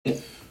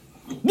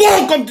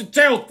Welcome to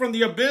Tales from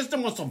the Abyss, the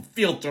most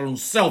unfiltered,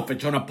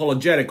 unselfish,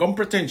 unapologetic,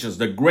 unpretentious,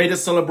 the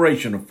greatest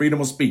celebration of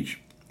freedom of speech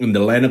in the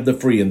land of the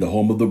free and the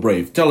home of the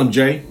brave. Tell him,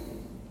 Jay.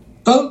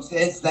 Folks,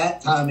 it's that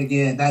time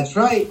again. That's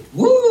right.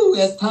 Woo!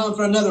 It's time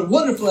for another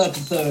wonderful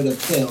episode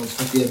of Tales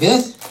from the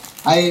Abyss.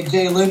 I am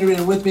Jay Linderman,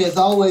 and with me, as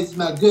always,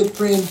 my good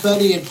friend,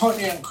 buddy, and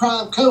partner in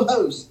crime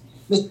co-host,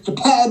 Mr.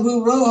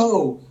 Padwu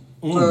Rojo,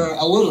 for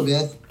a little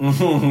bit.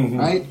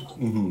 Right?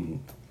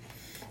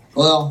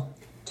 Well,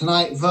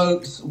 tonight,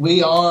 folks,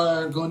 we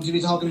are going to be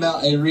talking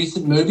about a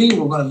recent movie.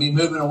 We're going to be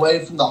moving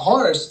away from the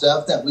horror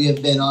stuff that we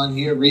have been on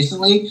here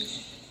recently.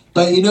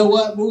 But you know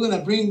what? We're going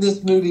to bring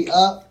this movie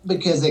up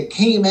because it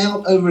came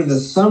out over the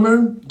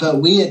summer, but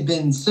we had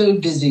been so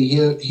busy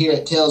here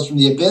at Tales from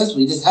the Abyss,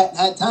 we just hadn't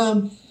had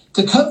time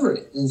to cover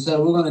it. And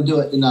so we're going to do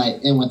it tonight.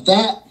 And with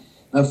that,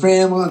 my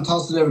friend, we're going to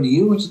toss it over to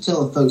you. Why don't you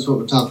tell the folks what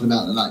we're talking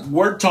about tonight?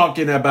 We're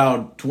talking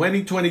about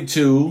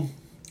 2022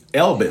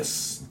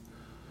 Elvis.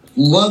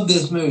 Love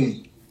this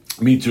movie.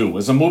 Me too.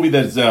 It's a movie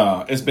that's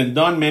it's been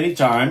done many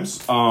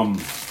times. I'm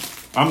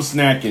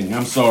snacking.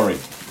 I'm sorry.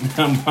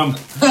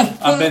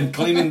 I've been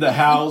cleaning the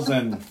house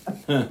and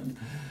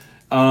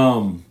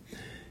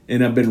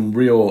I've been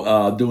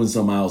real doing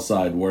some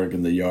outside work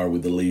in the yard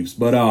with the leaves.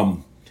 But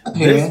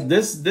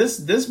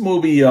this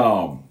movie,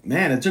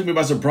 man, it took me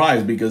by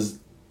surprise because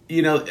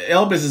you know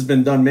Elvis has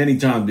been done many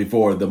times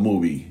before the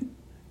movie,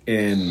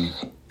 and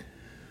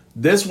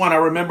this one I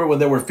remember when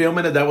they were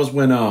filming it. That was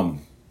when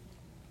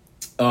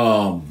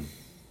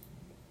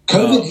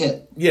COVID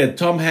hit. Yeah,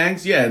 Tom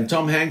Hanks. Yeah, and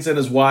Tom Hanks and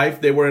his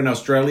wife, they were in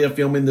Australia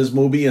filming this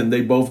movie, and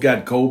they both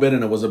got COVID,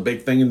 and it was a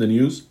big thing in the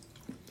news.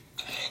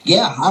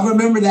 Yeah, I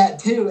remember that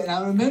too, and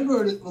I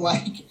remember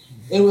like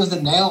it was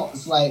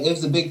announced, like it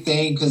was a big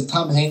thing because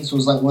Tom Hanks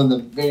was like one of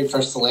the very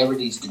first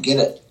celebrities to get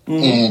it,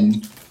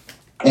 and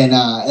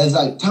it's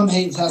like Tom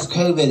Hanks has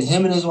COVID.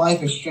 Him and his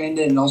wife are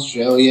stranded in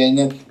Australia, and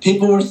then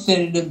people were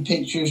sending him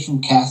pictures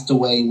from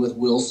Castaway with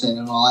Wilson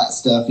and all that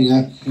stuff, you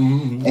know.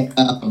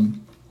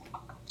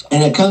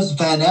 And it comes to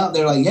find out,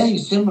 they're like, yeah,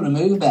 he's filming a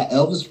movie about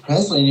Elvis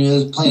Presley, and he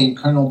was playing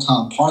Colonel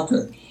Tom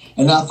Parker.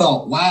 And I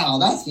thought, wow,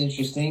 that's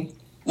interesting.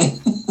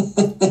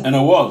 And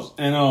it was.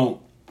 And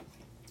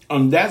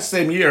on that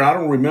same year, I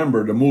don't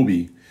remember the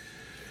movie,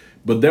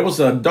 but there was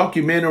a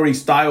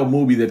documentary-style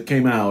movie that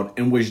came out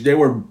in which they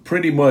were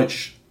pretty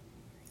much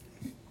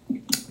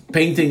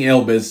painting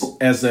Elvis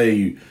as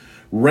a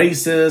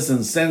racist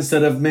and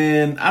sensitive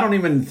man. I don't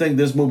even think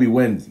this movie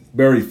went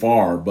very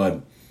far,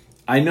 but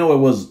I know it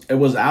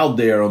was out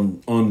there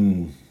on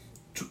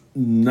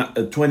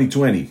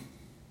 2020.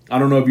 I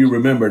don't know if you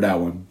remember that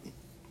one.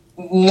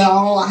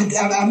 No, I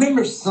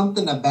remember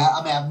something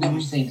about. I mean, I've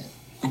never seen it,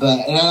 and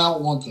I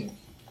don't want to.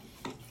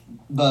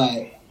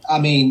 But I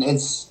mean,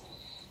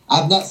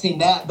 I've not seen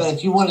that. But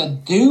if you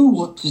want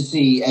to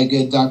see a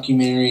good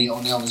documentary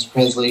on Elvis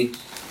Presley,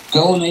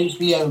 go on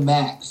HBO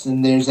Max,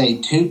 and there's a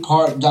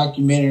 2-part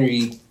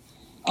documentary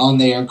on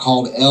there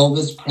called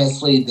Elvis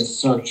Presley: The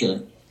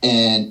Searcher.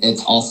 And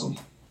it's awesome.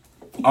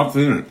 I've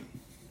seen it.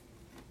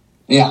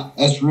 Yeah,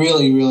 that's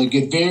really, really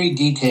good. Very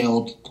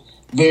detailed.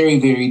 Very,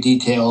 very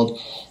detailed.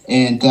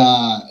 And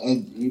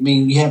I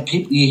mean,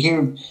 you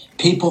hear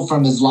people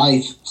from his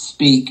life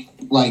speak,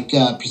 like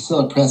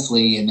Priscilla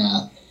Presley and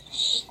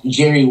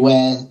Jerry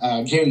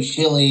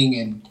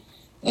Schilling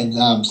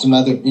and some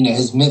other, you know,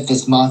 his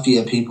Memphis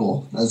Mafia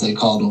people, as they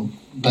called them.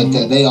 But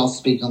they all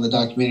speak on the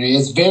documentary.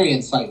 It's very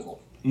insightful.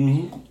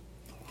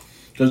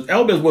 Because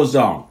Elvis was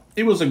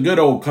he was a good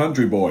old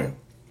country boy.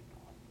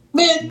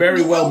 Man,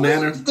 very well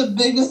mannered. The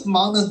biggest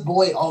mama's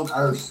boy on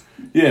earth.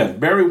 Yeah,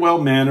 very well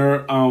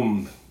mannered.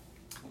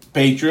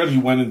 Patriot. He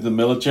went into the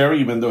military,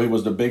 even though he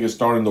was the biggest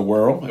star in the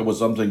world. It was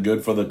something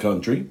good for the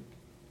country.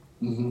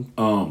 And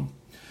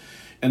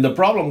the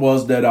problem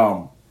was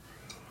that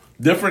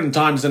different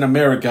times in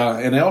America,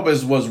 and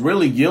Elvis was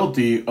really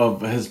guilty of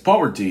his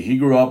poverty. He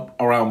grew up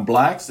around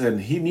blacks,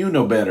 and he knew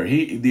no better.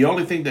 The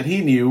only thing that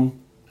he knew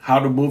how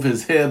to move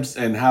his hips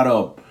and how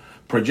to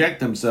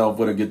project himself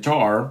with a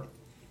guitar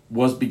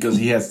was because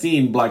he had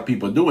seen black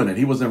people doing it.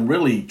 He wasn't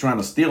really trying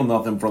to steal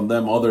nothing from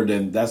them other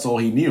than that's all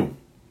he knew.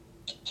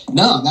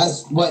 No,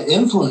 that's what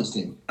influenced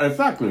him.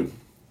 Exactly.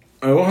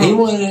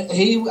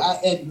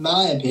 In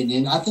my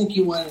opinion, I think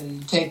he wanted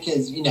to take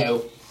his, you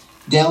know,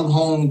 down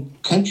home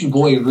country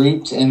boy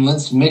roots and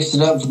let's mix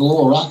it up for the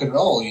little rock and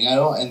roll, you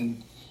know,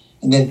 and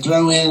then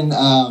throw in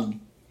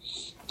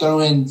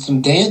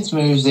some dance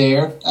moves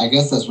there. I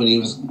guess that's what he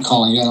was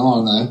calling it. I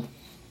don't know.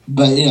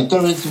 But, you know,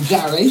 throw in some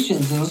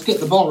gyrations and let's get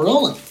the ball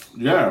rolling.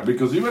 Yeah,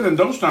 because even in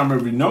those times,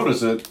 if you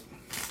notice it,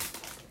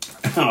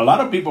 a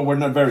lot of people were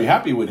not very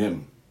happy with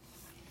him.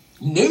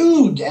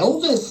 Nude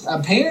Elvis,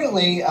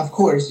 apparently, of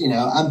course, you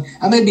know,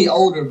 I may be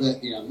older,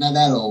 but, you know, not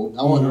that old.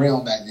 I wasn't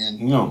around back then.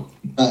 No.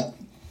 But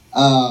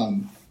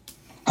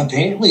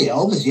apparently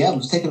Elvis,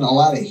 was taking a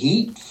lot of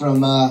heat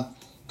from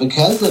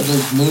because of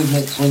his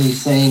movements when he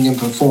sang and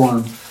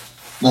performed.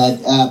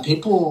 But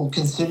people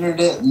considered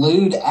it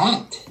lewd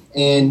act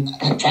and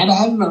tried to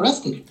have him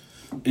arrested.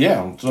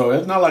 Yeah, so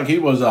it's not like he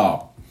was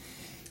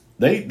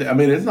I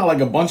mean, it's not like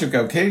a bunch of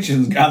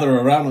Caucasians gather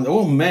around and,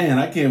 oh man,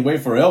 I can't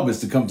wait for Elvis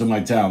to come to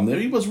my town.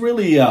 He was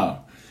really,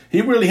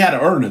 he really had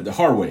to earn it the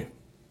hard way.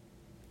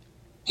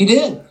 He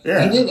did.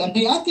 Yeah. He did. I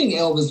mean, I think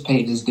Elvis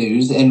paid his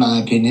dues, in my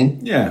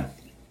opinion. Yeah,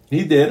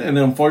 he did. And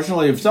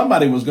unfortunately, if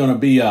somebody was going to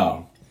be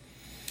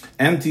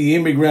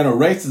anti-immigrant or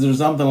racist or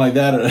something like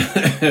that,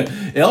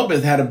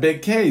 Elvis had a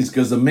big case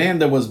because the man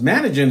that was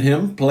managing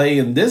him, play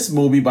in this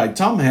movie by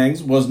Tom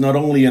Hanks, was not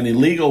only an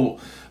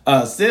illegal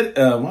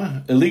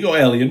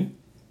alien.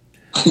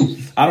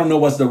 I don't know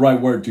what's the right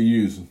word to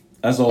use.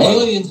 That's all.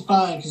 Alien's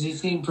fine because he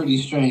seemed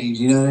pretty strange,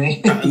 you know what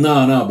I mean?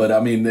 No, but I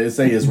mean, they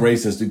say it's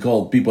racist to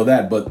call people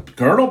that. But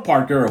Colonel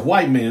Parker, a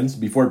white man's,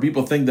 before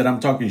people think that I'm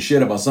talking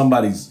shit about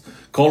somebody's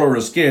color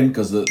of skin,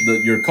 because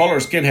your color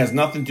of skin has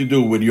nothing to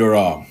do with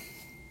your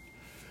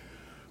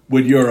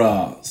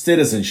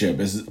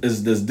citizenship.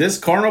 Is this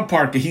Colonel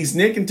Parker? He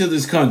sneaked into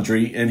this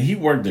country and he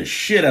worked the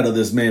shit out of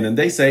this man. And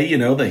they say, you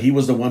know, that he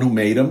was the one who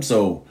made him,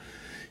 so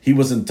he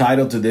was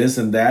entitled to this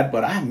and that.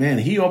 But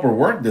he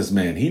overworked this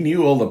man. He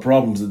knew all the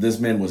problems that this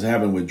man was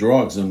having with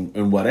drugs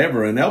and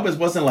whatever. And Elvis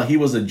wasn't like he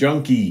was a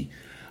junkie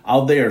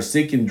out there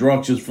seeking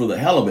drugs just for the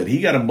hell of it.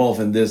 He got involved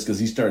in this because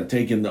he started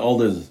taking all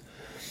this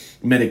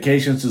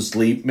medications to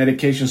sleep,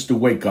 medications to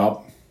wake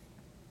up,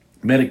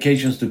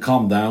 medications to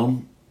calm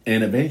down.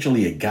 And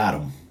eventually it got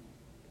him.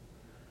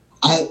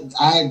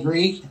 I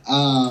agree.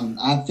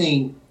 I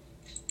think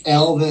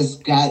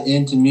Elvis got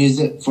into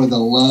music for the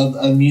love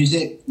of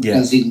music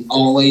because he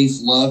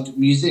always loved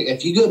music.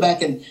 If you go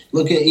back and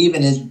look at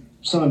even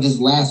some of his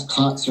last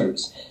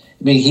concerts,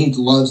 I mean, he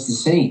loves to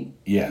sing.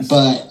 Yes.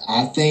 But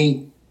I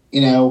think,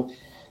 you know,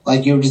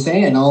 like you were just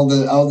saying, all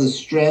the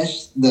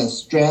stress,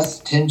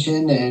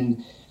 tension,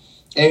 and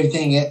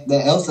everything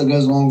that else that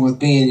goes along with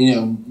being, you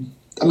know,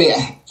 I mean,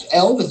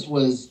 Elvis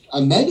was a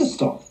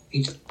megastar.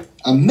 He's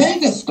a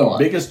megastar.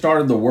 Biggest star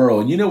in the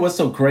world. You know what's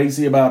so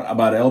crazy about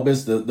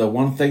Elvis? The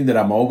one thing that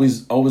I'm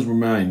always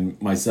remind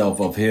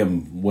myself of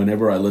him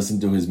whenever I listen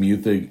to his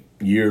music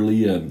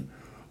yearly and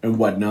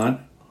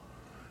whatnot.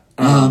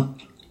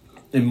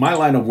 In my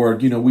line of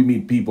work, you know, we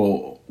meet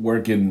people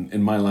working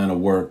in my line of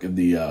work in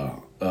the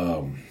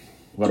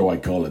what do I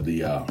call it?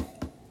 The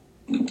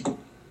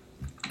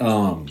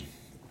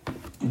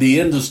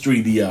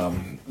industry,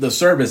 the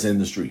service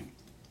industry.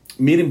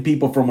 Meeting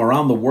people from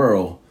around the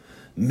world,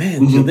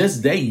 man, to this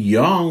day,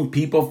 young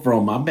people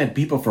I met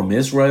people from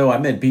Israel, I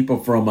met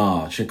people from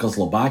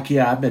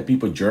Czechoslovakia, I met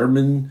people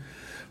German,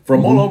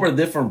 from all over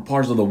different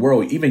parts of the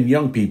world, even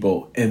young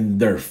people, and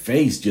their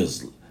face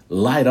just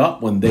light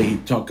up when they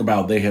talk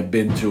about they have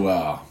been to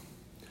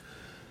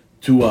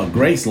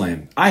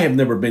Graceland. I have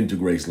never been to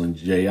Graceland,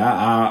 Jay.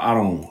 I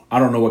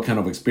don't know what kind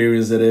of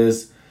experience it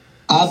is.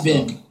 I've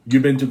been.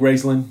 You've been to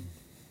Graceland?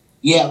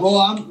 Yeah, well,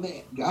 I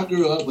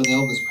grew up with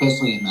Elvis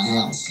Presley in my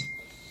house.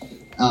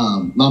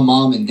 My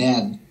mom and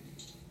dad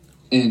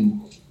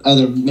and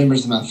other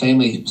members of my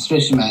family,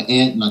 especially my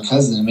aunt and my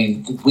cousin, I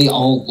mean, we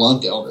all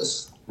loved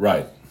Elvis.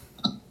 Right.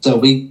 So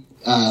we,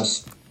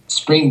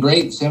 spring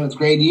break, 7th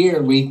grade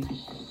year, we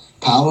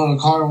piled on a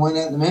car and went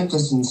out to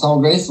Memphis and saw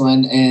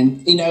Graceland.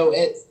 And, you know,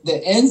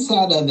 the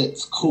inside of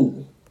it's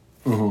cool.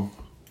 Mm-hmm.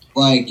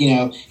 Like, you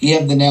know, you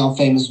have the now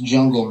famous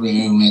Jungle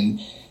Room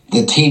and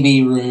the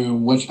TV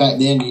room, which back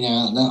then, you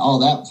know, all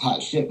that was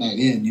hot shit back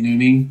then, you know what I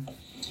mean?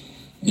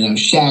 You know,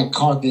 shag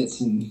carpets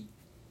and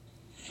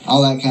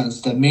all that kind of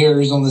stuff,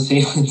 mirrors on the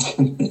ceilings.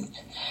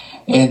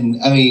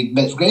 And, I mean,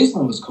 but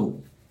Graceland was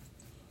cool.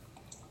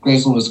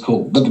 Graceland was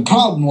cool. But the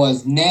problem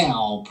was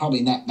now,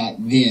 probably not back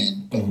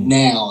then, but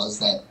now is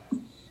that,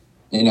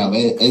 you know,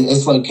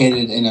 it's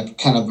located in a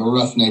kind of a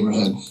rough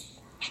neighborhood.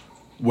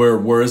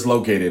 Where is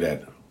located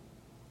at?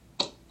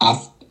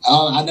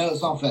 I know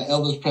it's off of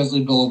Elvis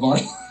Presley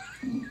Boulevard.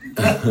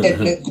 But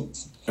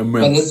it's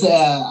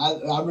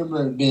I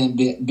remember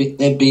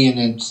it being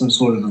in some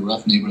sort of a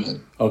rough neighborhood.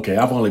 Okay,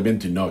 I've only been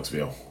to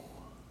Knoxville.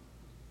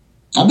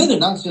 I've been to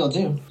Knoxville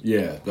too.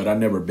 Yeah, but I've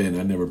never been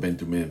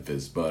to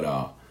Memphis.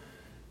 But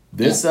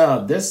this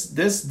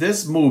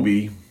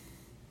movie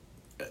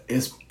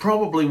is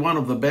probably one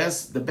of the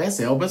best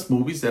Elvis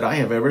movies that I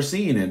have ever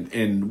seen,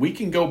 and we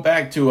can go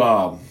back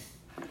to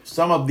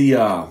some of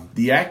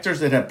the actors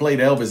that have played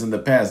Elvis in the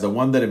past. The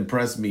one that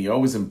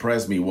always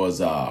impressed me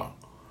was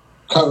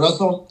Kurt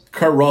Russell?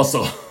 Kurt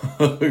Russell.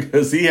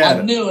 Because he had...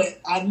 I knew it.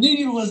 I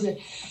knew it wasn't...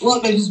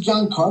 Well, because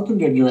John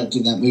Carpenter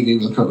directed that movie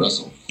with Kurt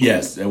Russell.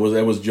 Yes, it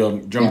was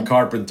John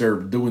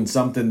Carpenter doing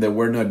something that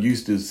we're not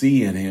used to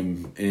seeing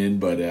him in.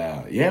 But,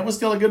 it was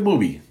still a good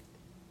movie.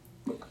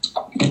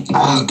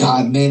 Oh,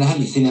 God, man. I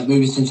haven't seen that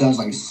movie since I was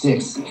like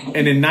 6.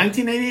 And in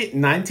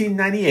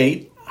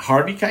 1998,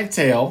 Harvey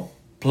Keitel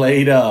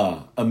played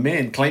a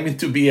man claiming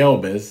to be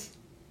Elvis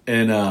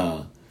in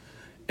the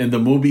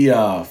movie...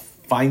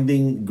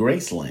 Finding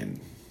Graceland.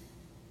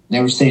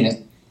 Never seen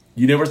it.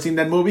 You never seen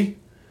that movie?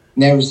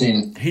 Never seen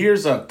it.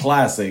 Here's a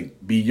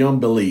classic beyond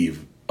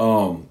belief.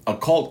 A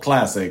cult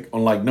classic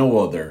unlike no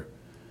other.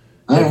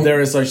 If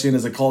there is such thing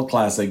as a cult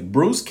classic.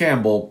 Bruce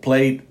Campbell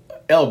played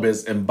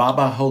Elvis in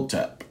Baba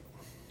Hotep.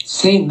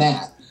 Seen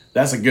that.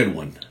 That's a good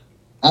one.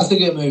 That's a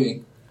good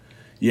movie.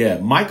 Yeah,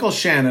 Michael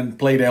Shannon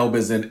played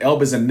Elvis in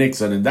Elvis and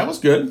Nixon, and that was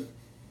good.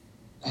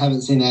 I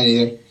haven't seen that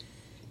either.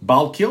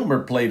 Val Kilmer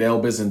played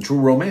Elvis in True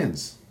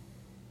Romance.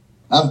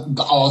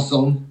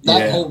 Awesome.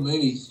 That whole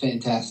movie's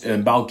fantastic.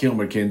 And Val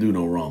Kilmer can't do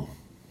no wrong.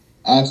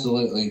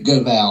 Absolutely.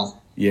 Good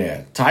Val.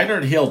 Yeah.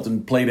 Tyler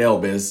Hilton played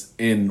Elvis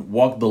in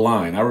Walk the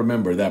Line. I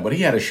remember that, but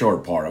he had a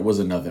short part. It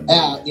wasn't nothing big.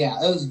 Yeah,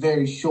 it was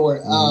very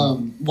short.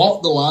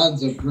 Walk the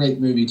Line's a great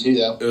movie, too,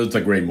 though. It's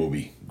a great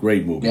movie.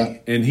 Great movie. Yeah.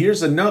 And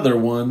here's another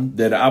one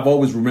that I've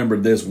always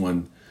remembered this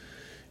one.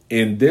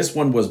 And this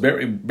one was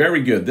very,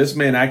 very good. This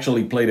man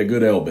actually played a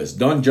good Elvis.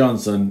 Don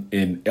Johnson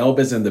in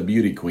Elvis and the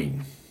Beauty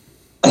Queen.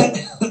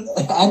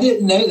 I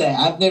didn't know that.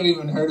 I've never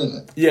even heard of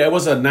it. Yeah, it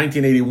was a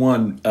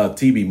 1981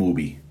 TV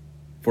movie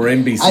for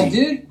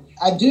NBC.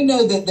 I do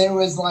know that there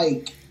was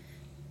like,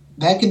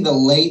 back in the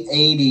late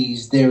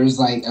 80s, there was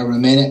like a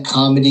romantic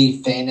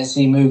comedy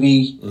fantasy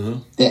movie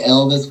that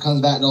Elvis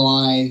comes back to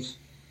life.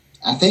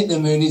 I think the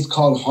movie's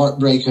called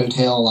Heartbreak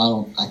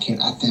Hotel. I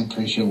think I'm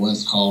pretty sure what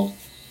it's called.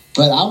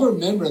 But I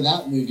remember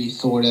that movie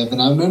sort of,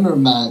 and I remember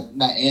my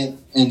aunt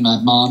and my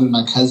mom and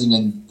my cousin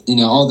and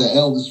all the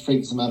Elvis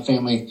freaks in my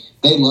family.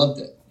 They loved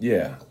it.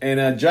 Yeah,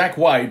 and Jack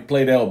White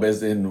played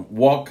Elvis in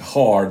Walk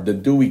Hard, the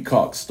Dewey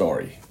Cox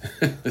story.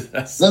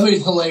 That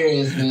movie's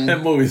hilarious, man.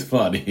 That movie's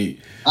funny.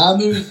 That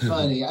movie's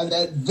funny.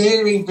 That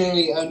very,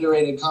 very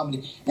underrated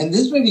comedy. And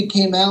this movie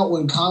came out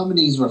when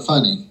comedies were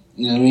funny.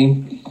 You know what I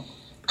mean?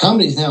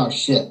 Comedies now are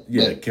shit.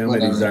 Yeah,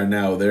 comedies are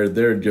now,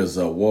 they're just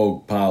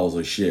woke piles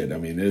of shit. I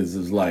mean, it's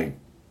like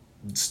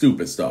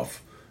stupid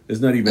stuff. It's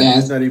not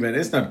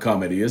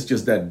comedy. It's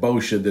just that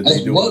bullshit that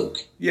they do. Woke.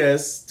 Yeah,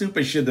 it's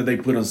stupid shit that they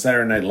put on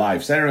Saturday Night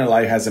Live. Saturday Night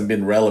Live hasn't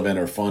been relevant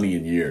or funny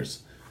in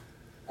years.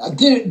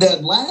 Dude, the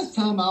last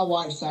time I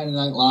watched Saturday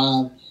Night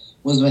Live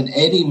was when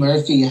Eddie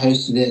Murphy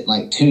hosted it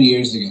like 2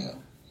 years ago.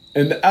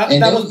 And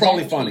that was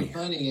probably funny.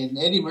 And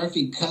Eddie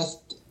Murphy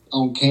cussed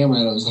on camera.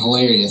 It was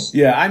hilarious.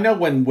 Yeah, I know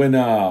when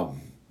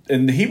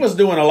and he was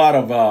doing a lot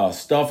of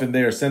stuff in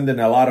there, sending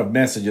a lot of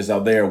messages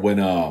out there when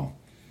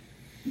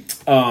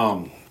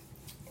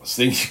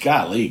see,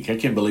 golly, I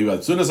can't believe it.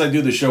 As soon as I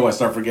do the show, I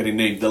start forgetting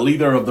names. The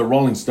leader of the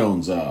Rolling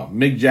Stones,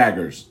 Mick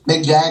Jagger.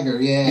 Mick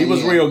Jagger, yeah. He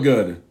was real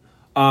good.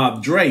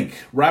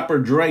 Rapper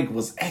Drake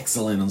was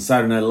excellent on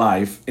Saturday Night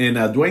Live. And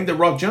Dwayne The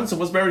Rock Johnson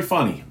was very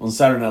funny on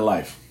Saturday Night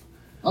Live.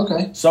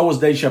 Okay. So was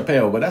Dave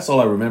Chappelle, but that's all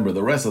I remember.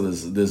 The rest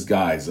of this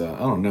guys, I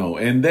don't know.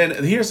 And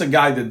then here's a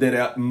guy that did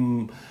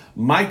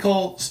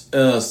Michael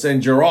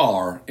St.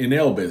 Gerard in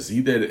Elvis.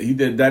 He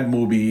did that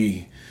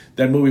movie.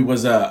 That movie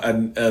was a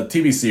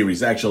TV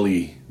series,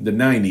 actually, the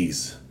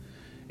 90s.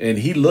 And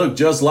he looked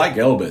just like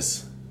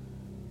Elvis.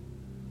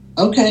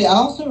 Okay, I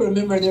also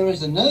remember there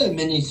was another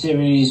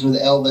miniseries with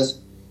Elvis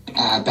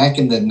back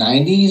in the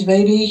 90s,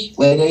 maybe,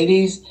 late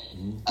 80s,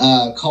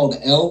 called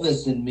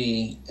Elvis and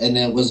Me, and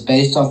it was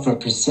based off of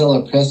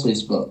Priscilla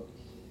Presley's book.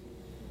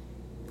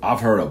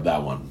 I've heard of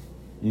that one.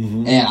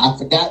 Mm-hmm. And I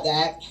forgot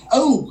that.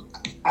 Oh,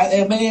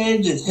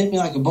 it just hit me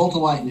like a bolt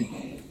of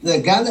lightning. The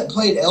guy that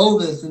played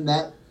Elvis in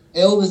that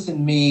Elvis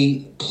and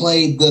Me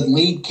played the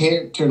lead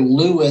character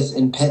Lewis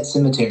in Pet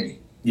Sematary.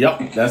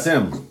 Yep, that's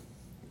him.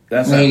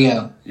 There you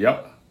go.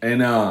 Yep.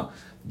 And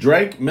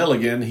Drake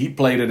Milligan, he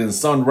played it in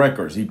Sun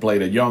Records. He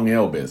played a young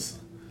Elvis.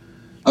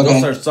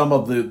 Okay. Those are some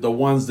of the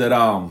ones that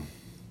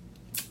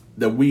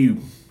we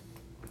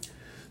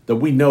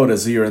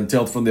notice here in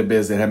Tales from the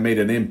Biz that have made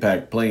an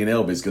impact playing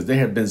Elvis, because there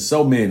have been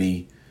so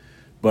many.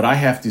 But I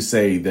have to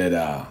say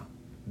that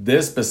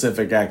this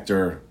specific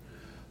actor,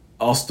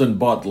 Austin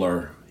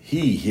Butler,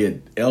 he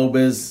hit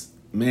Elvis,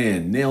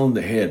 man, nail on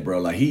the head,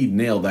 bro. Like, he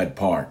nailed that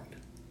part.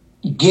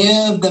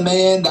 Give the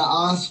man the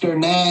Oscar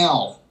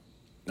now.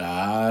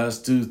 It's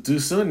too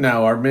soon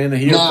now. Our man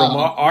here from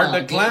Art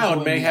the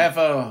Clown may have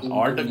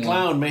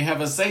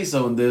a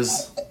say-so in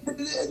this.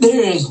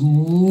 There is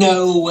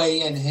no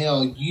way in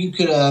hell you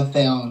could have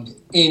found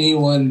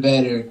anyone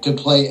better to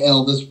play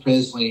Elvis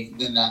Presley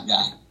than that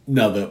guy.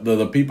 No,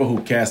 the people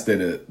who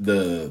casted it,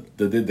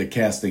 did the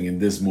casting in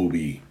this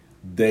movie,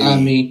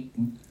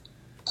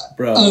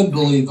 bro,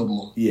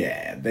 unbelievable.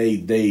 Yeah,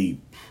 they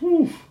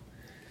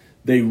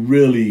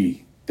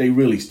really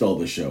stole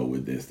the show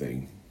with this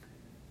thing.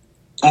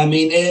 I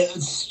mean,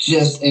 it's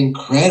just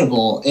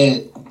incredible.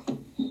 I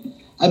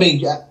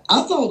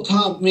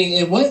thought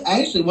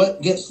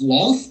what gets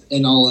lost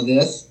in all of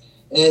this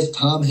is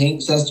Tom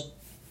Hanks as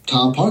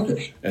Tom Parker.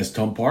 As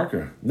Tom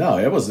Parker. No,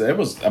 it was,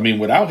 I mean,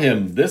 without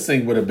him, this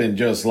thing would have been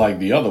just like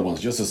the other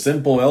ones, just a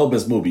simple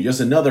Elvis movie, just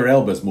another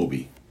Elvis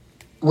movie.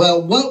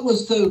 Well, what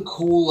was so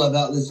cool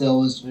about this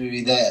Elvis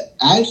movie that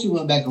I actually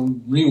went back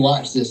and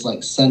rewatched this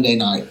like Sunday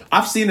night.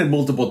 I've seen it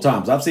multiple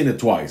times. I've seen it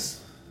twice.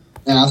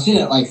 And I've seen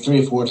it like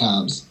 3 or 4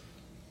 times.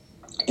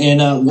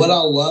 And what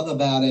I love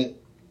about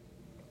it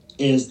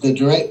is the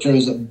director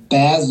is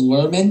Baz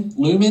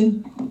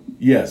Luhrmann.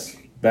 Yes,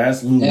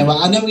 Baz Luhrmann. And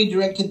I know he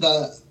directed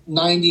the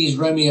 90s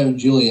Romeo and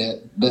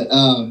Juliet, but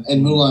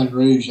and Moulin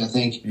Rouge, I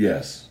think.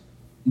 Yes.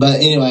 But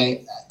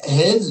anyway,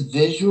 his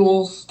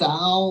visual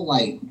style,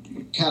 like,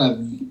 kind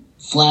of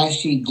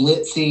flashy,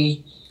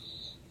 glitzy,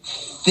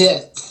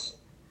 fits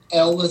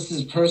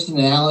Elvis's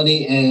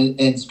personality and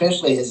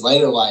especially his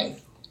later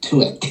life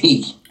to a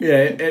T.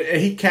 Yeah,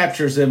 he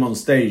captures him on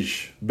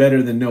stage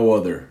better than no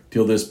other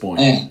till this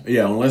point.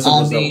 Yeah, unless it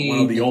was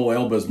one of the old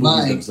Elvis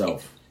movies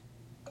himself.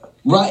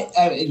 Right,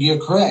 you're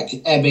correct.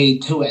 I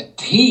mean, to a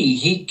T,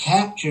 he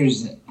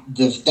captures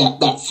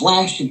that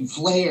flash and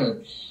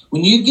flare.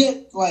 When you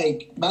get,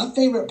 like, my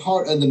favorite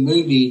part of the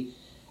movie,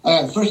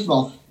 first of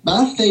all,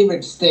 my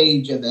favorite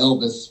stage of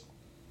Elvis,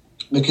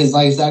 because,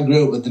 like I said, I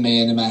grew up with the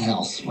man in my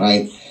house,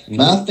 right? Mm-hmm.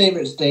 My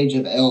favorite stage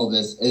of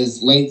Elvis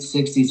is late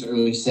 60s,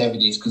 early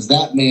 70s, because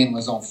that man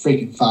was on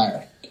freaking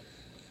fire.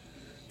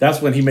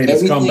 That's when he made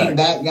his comeback. Everything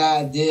that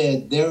guy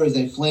did, there was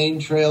a flame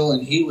trail,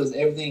 and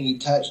everything he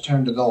touched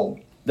turned to gold.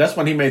 That's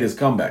when he made his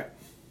comeback.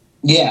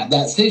 Yeah,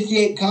 that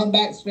 68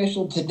 comeback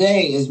special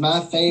today is my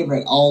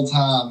favorite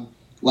all-time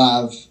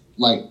live,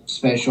 like,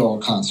 special or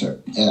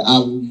concert. I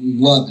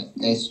love it.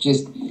 It's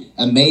just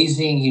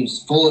amazing. He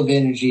was full of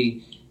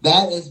energy.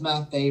 That is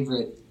my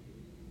favorite,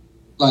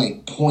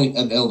 like, point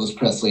of Elvis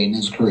Presley in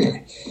his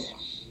career.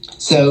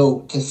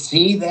 So to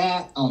see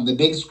that on the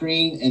big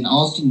screen and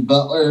Austin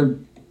Butler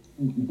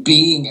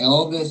being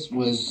Elvis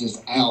was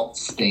just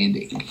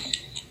outstanding.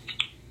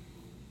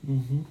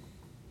 Mm-hmm.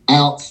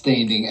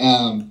 Outstanding.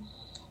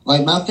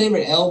 Like, my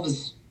favorite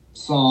Elvis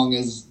song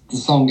is the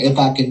song If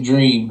I Can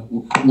Dream,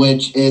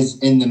 which is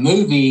in the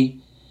movie.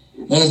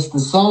 It's the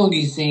song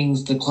he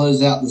sings to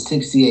close out the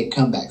 68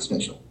 comeback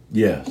special.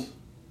 Yes.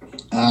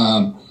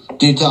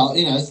 Due to,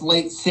 it's the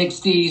late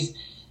 60s.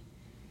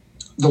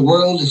 The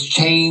world has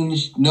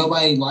changed.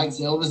 Nobody likes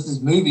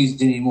Elvis's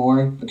movies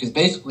anymore because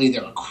basically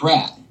they're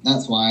crap.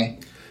 That's why.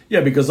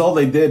 Yeah, because all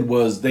they did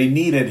was they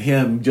needed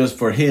him just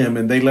for him,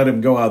 and they let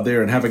him go out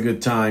there and have a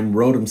good time,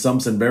 wrote him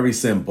something very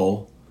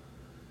simple.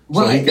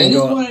 Right, they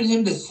just wanted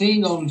him to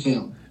sing on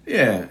film.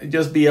 Yeah,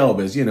 just be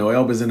Elvis.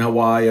 Elvis in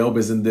Hawaii,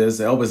 Elvis in this,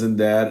 Elvis in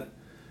that.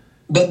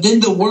 But then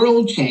the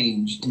world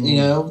changed,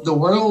 The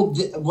world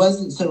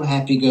wasn't so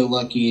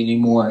happy-go-lucky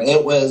anymore.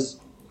 It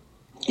was,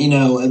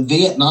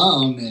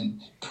 Vietnam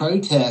and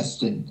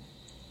protest and,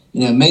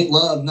 make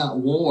love, not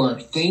war.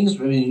 Things,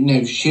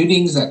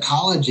 shootings at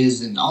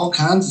colleges and all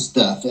kinds of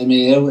stuff. I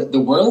mean, the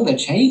world had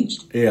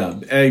changed.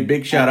 Yeah. Hey,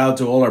 big shout out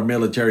to all our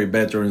military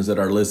veterans that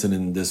are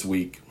listening this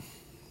week.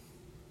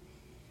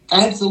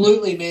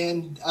 Absolutely,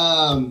 man.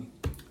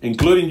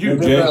 Including you,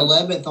 November Jay.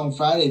 11th on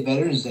Friday,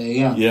 Veterans Day,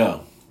 yeah. Yeah.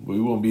 We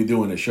won't be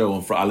doing a show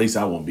on Friday. At least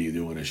I won't be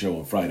doing a show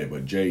on Friday.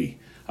 But Jay,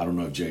 I don't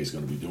know if Jay's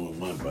going to be doing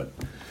one. But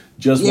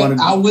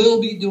I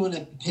will be doing a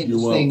picks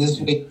thing this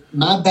week.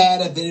 My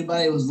bad if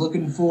anybody was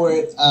looking for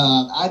it.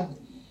 I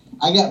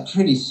got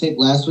pretty sick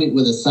last week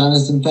with a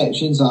sinus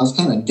infection, so I was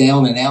kind of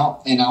down and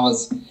out. And I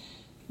was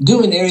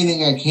doing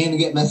everything I can to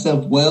get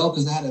myself well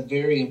because I had a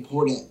very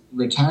important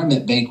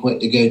retirement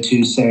banquet to go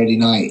to Saturday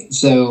night.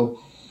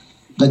 So,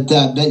 but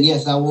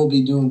yes, I will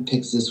be doing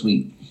picks this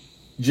week.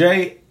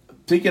 Jay,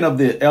 speaking of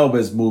the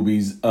Elvis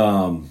movies,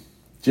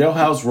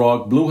 Jailhouse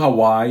Rock, Blue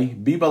Hawaii,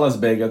 Viva Las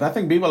Vegas. I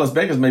think Viva Las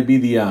Vegas may be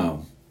the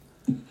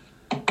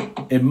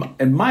it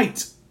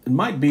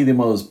might be the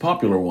most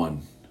popular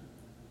one.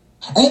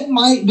 It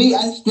might be.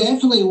 It's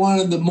definitely one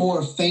of the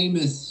more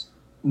famous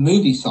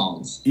movie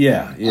songs.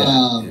 Yeah.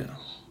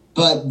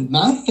 But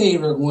my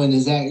favorite one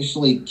is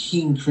actually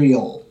King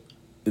Creole.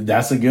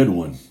 That's a good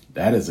one.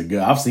 That is a good.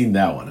 I've seen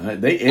that one.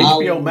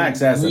 HBO Max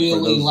has it. I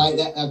really like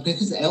that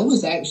because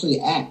Elvis actually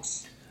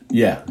acts.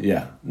 Yeah.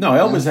 No,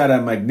 Elvis had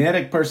a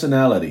magnetic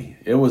personality.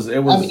 It was. I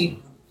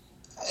mean,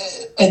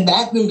 in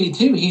that movie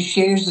too, he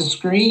shares the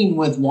screen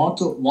with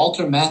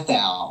Walter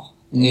Matthau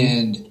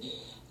and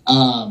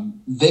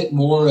Vic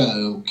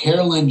Morrow,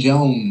 Carolyn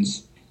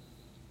Jones.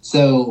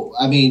 So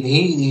I mean,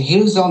 he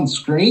was on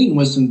screen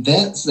with some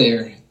vets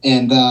there,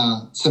 and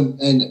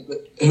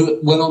who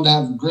went on to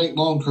have great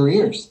long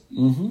careers.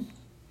 Mm-hmm.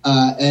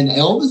 And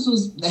Elvis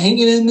was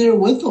hanging in there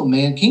with them,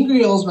 man. King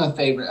Creole's my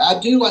favorite. I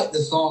do like the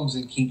songs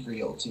in King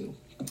Creole, too.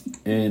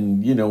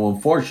 And,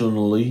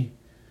 unfortunately,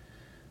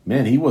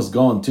 man, he was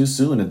gone too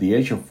soon at the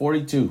age of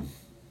 42.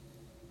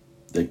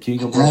 The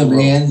king of rock and roll.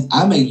 Man,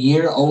 I'm a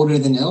year older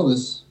than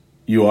Elvis.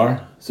 You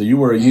are? So you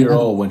were a year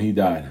old when he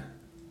died.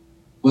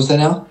 What's that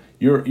now?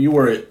 You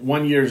were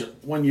 1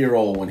 year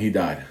old when he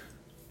died.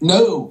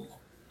 No.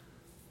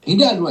 He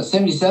died in what,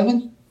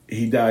 77?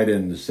 He died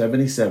in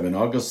 77,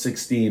 August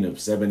 16 of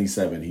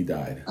 77, he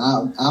died.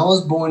 I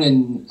was born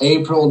in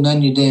April, none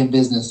of your damn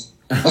business.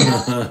 I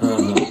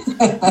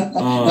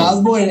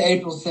was born in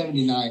April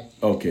 79.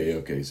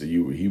 Okay. So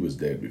he was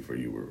dead before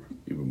you were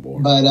even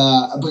born. But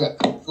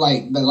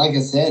like I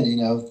said,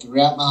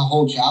 throughout my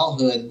whole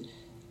childhood,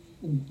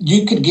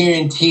 you could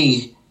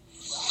guarantee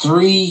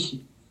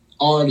 3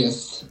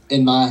 artists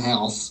in my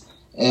house.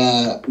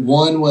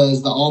 One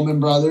was the Allman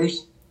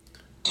Brothers.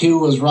 2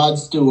 was Rod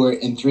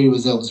Stewart, and 3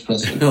 was Elvis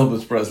Presley.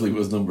 Elvis Presley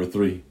was number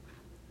 3.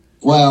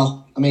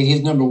 Well, I mean,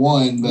 he's number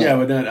 1. But yeah,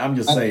 but I'm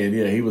just saying,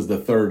 he was the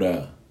third.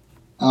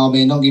 Oh,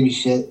 man, don't give me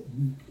shit.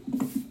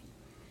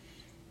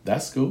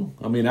 That's cool.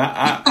 I mean,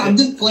 I'm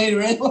just playing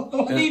around.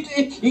 What do you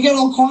do? You got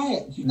all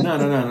quiet. No.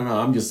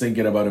 I'm just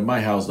thinking about in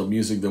my house, the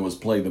music that was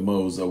played the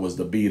most was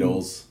the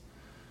Beatles,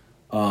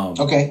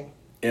 Okay.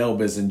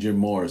 Elvis, and Jim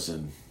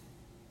Morrison.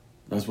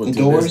 That's what The to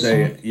Doors? this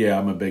day. Yeah,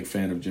 I'm a big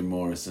fan of Jim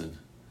Morrison.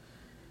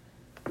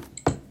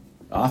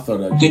 I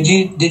thought. Did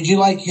you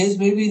like his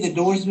movie, the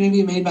Doors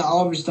movie made by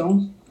Oliver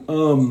Stone?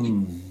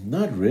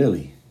 Not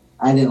really.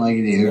 I didn't like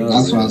it either. Not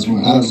That's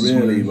really. what I was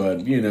wondering.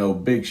 Not really,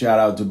 but big shout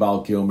out to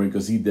Val Kilmer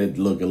because he did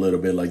look a little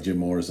bit like Jim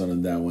Morrison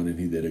in that one, and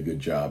he did a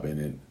good job in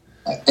it.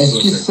 It's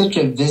just such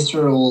a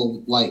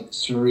visceral, like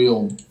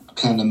surreal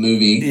kind of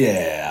movie.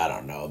 Yeah, I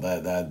don't know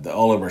that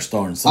Oliver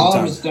Stone.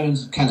 Oliver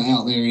Stone's kind of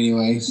out there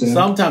anyway. So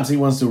sometimes he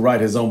wants to write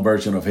his own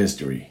version of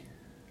history.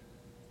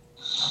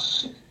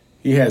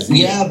 He has.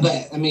 Yeah,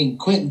 but I mean,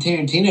 Quentin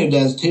Tarantino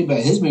does too,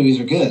 but his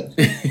movies are good.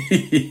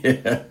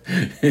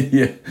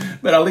 yeah.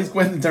 But at least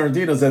Quentin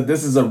Tarantino said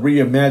this is a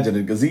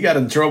reimagining because he got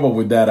in trouble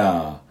with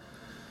that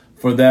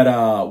for that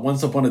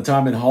Once Upon a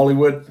Time in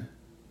Hollywood.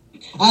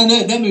 I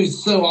know that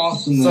movie's so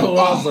awesome. So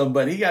awesome,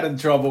 but he got in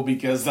trouble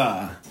because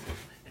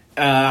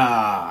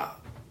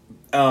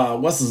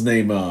what's his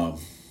name?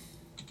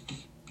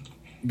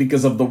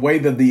 Because of the way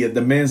that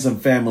the Manson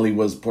family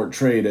was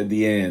portrayed at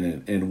the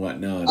end and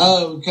whatnot.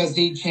 Oh, because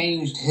he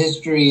changed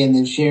history and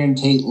then Sharon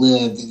Tate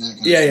lived and that kind of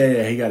stuff.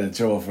 Yeah. He got in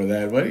trouble for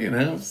that. But,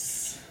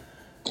 it's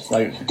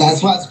like...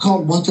 That's why it's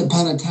called Once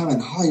Upon a Time in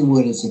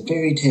Hollywood. It's a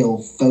fairy tale,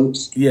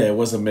 folks. Yeah, it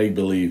was a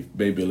make-believe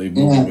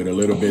movie with a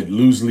little bit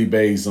loosely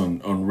based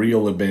on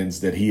real events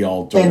that he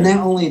altered. And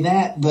not only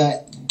that,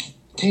 but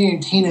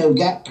Tarantino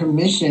got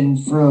permission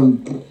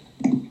from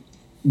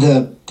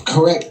the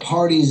correct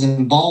parties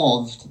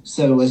involved,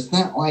 so it's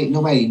not like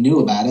nobody knew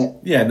about it.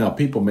 Yeah, no,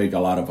 people make a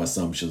lot of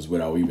assumptions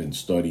without even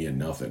studying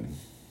nothing.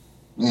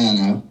 I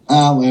know.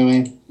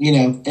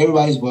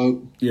 Everybody's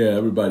woke. Yeah,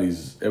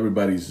 everybody's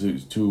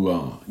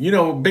too.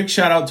 Big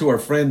shout out to our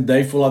friend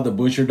Dave Full the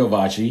Butcher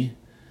Davachi.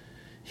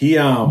 He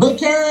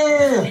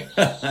Butcher.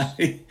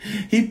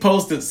 he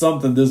posted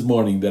something this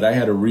morning that I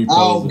had to repost.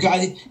 Oh God,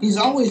 he's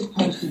always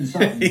posting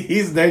something.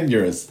 He's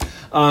dangerous.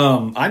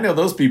 I know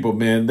those people,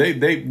 man. I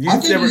think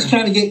he's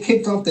trying to get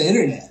kicked off the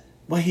internet.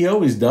 Well, he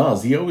always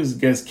does. He always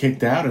gets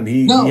kicked out, and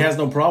he has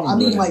no problem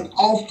with it. I mean, like,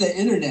 off the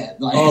internet.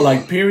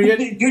 Like,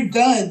 period? You're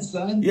done,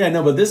 son. Yeah,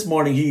 no, but this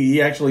morning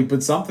he actually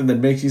put something that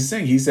makes you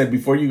sing. He said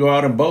before you go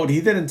out and vote,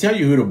 he didn't tell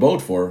you who to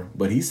vote for,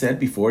 but he said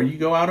before you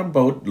go out and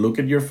vote, look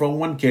at your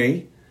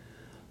 401k,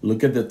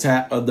 look at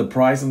the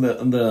price on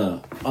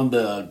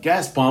the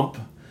gas pump,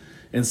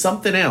 and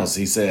something else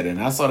he said. And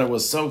I thought it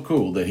was so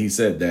cool that he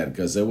said that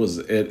because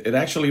it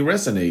actually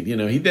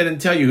resonated. He didn't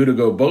tell you who to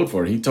go vote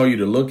for. He told you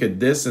to look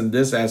at this and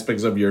this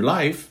aspects of your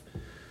life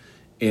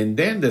and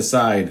then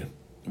decide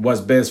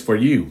what's best for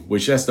you,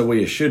 which that's the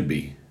way it should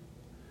be.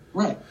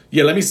 Right.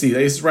 Yeah, let me see.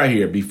 It's right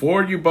here.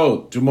 Before you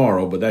vote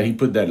tomorrow, but he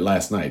put that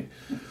last night.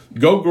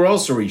 Go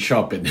grocery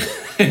shopping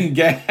and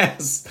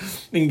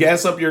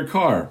gas up your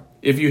car.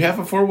 If you have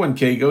a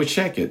 401k, go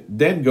check it.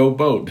 Then go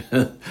vote.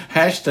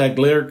 Hashtag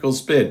lyrical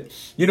spit.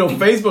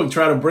 Facebook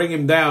tried to bring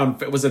him down.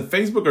 Was it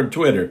Facebook or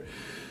Twitter?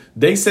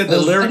 They said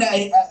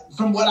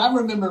from what I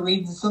remember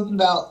reading something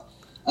about,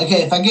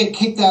 okay, if I get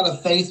kicked out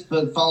of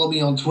Facebook, follow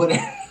me on Twitter.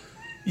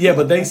 Yeah,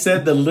 but they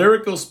said the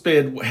lyrical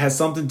spit has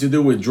something to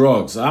do with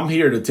drugs. I'm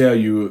here to tell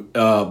you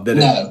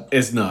that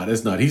it's not.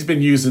 It's not. He's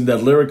been using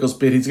that lyrical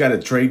spit. He's got a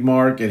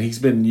trademark, and he's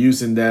been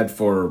using that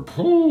for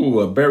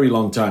a very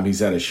long time.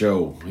 He's had a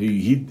show.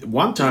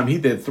 One time he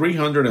did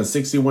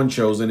 361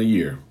 shows in a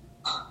year.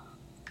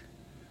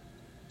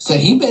 So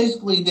he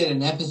basically did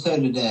an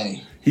episode a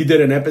day. He did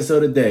an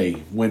episode a day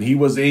when he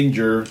was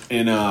injured,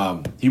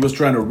 and he was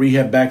trying to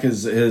rehab back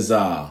his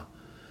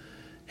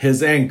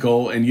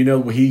ankle, and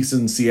he's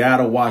in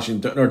Seattle,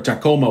 Washington, or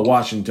Tacoma,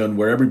 Washington,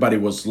 where everybody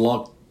was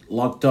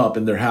locked up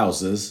in their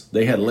houses.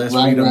 They had less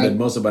freedom than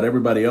most about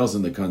everybody else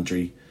in the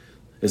country,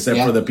 except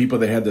for the people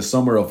that had the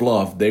summer of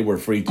love. They were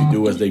free to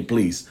do as they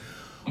please.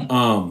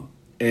 And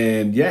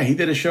he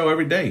did a show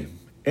every day.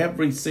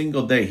 Every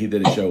single day he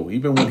did a show.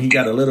 Even when he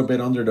got a little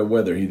bit under the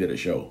weather, he did a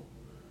show.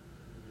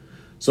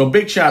 So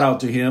big shout out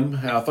to him.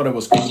 I thought it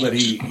was cool that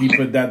he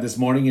put that this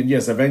morning. And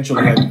yes,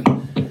 eventually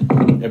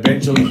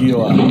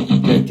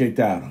he'll get kicked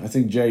out. I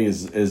think Jay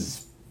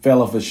is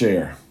fell off a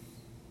chair.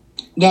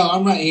 No,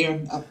 I'm right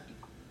here.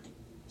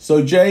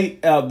 So Jay,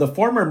 the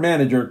former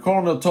manager,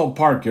 Colonel Tom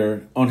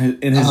Parker,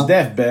 in his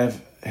deathbed,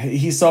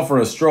 he suffered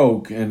a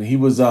stroke, and he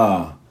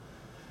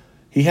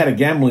had a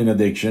gambling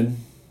addiction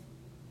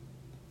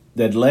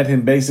that led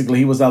him. Basically,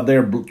 he was out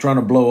there trying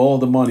to blow all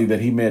the money that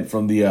he made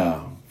from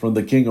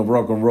the king of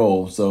rock and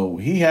roll. So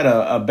he had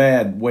a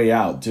bad way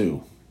out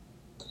too.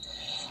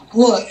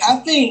 Look, I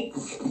think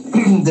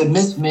the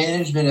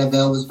mismanagement of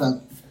Elvis by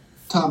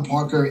Tom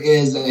Parker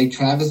is a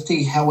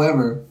travesty.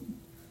 However,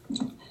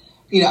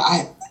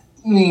 I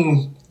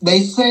mean, they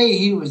say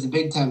he was a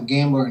big-time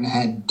gambler and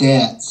had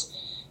debts,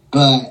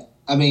 but,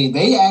 I mean,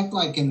 they act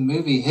like in the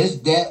movie his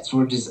debts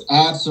were just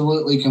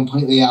absolutely,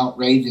 completely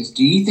outrageous.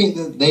 Do you think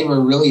that they were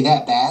really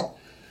that bad?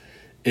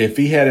 if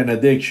he had an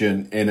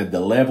addiction and at the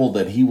level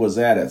that he was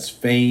at as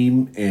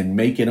fame and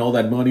making all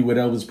that money with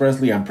Elvis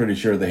Presley, I'm pretty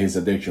sure that his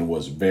addiction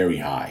was very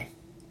high.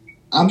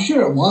 I'm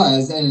sure it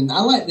was, and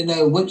I'd like to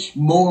know which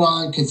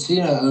moron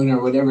casino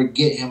owner would ever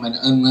get him an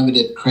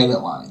unlimited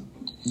credit line.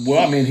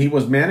 Well, I mean, he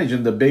was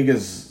managing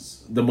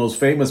the most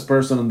famous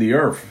person on the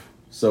earth.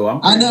 So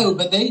I know,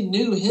 but they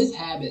knew his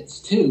habits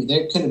too.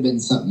 There could have been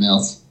something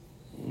else.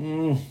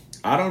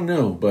 I don't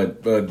know,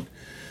 but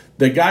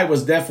the guy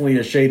was definitely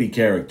a shady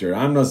character.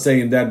 I'm not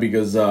saying that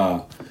because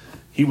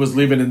he was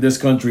living in this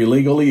country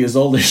legally. It's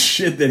all the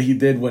shit that he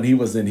did when he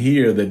was in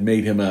here that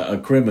made him a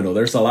criminal.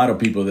 There's a lot of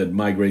people that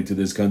migrate to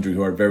this country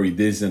who are very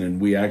decent,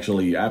 and we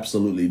actually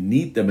absolutely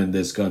need them in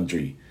this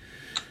country.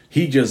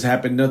 He just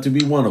happened not to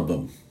be one of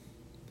them.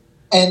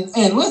 And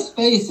let's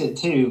face it,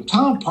 too.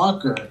 Tom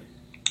Parker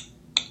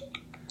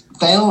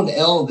found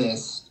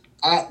Elvis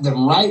at the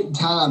right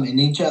time in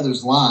each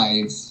other's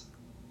lives.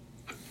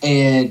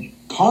 And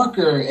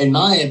Parker, in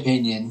my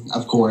opinion,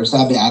 of course,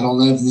 I don't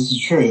know if this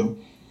is true.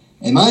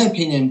 In my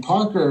opinion,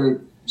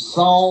 Parker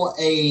saw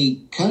a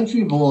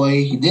country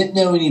boy he didn't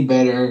know any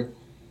better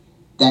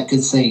that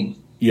could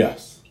sing.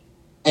 Yes.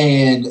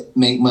 And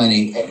make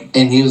money.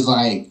 And he was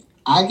like,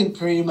 I can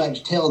pretty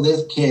much tell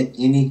this kid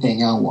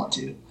anything I want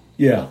to.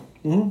 Yeah.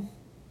 Mm-hmm.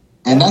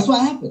 And that's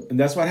what happened. And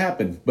that's what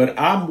happened. But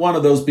I'm one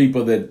of those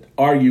people that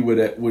argue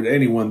with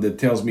anyone that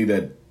tells me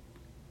that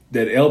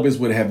Elvis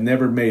would have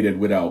never made it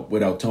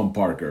without Tom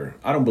Parker.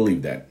 I don't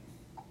believe that.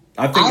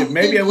 I think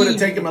maybe it would have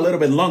taken him a little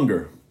bit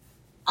longer.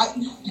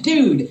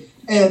 Dude,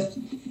 if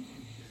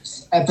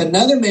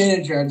another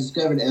manager had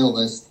discovered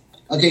Elvis,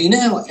 okay, you know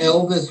how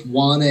Elvis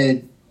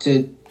wanted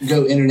to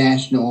go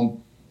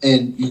international,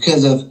 and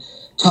because of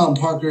Tom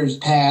Parker's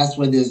past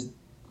with his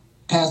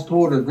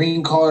passport or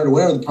green card or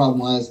whatever the problem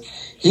was,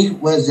 he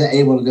wasn't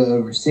able to go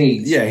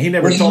overseas. Yeah, he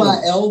never. Which is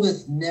why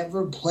Elvis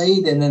never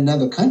played in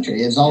another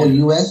country. It's all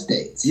U.S.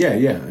 states. Yeah.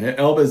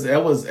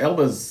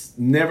 Elvis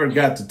never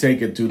got to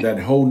take it to that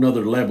whole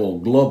nother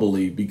level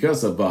globally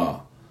because of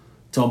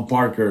Tom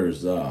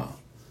Parker's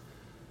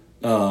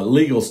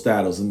legal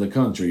status in the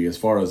country as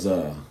far as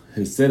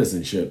his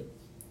citizenship.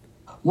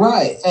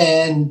 Right,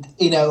 and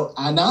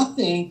I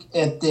think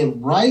if the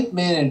right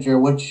manager,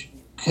 which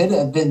could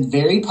have been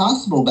very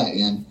possible back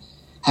then,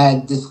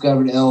 had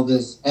discovered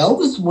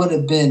Elvis would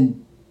have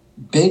been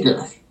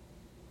bigger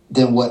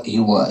than what he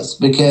was,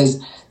 because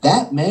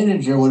that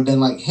manager would have been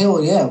like,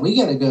 hell yeah, we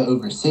got to go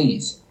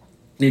overseas.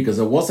 Yeah, because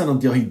it wasn't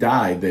until he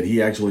died that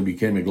he actually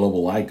became a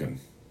global icon.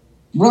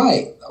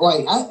 Right.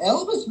 Like,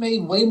 Elvis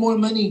made way more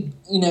money,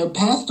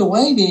 passed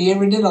away than he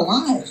ever did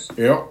alive.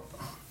 Yep.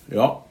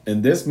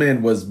 And this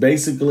man was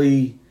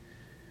basically...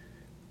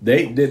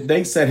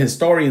 They said,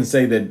 historians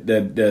say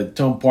that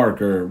Tom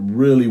Parker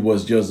really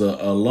was just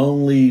a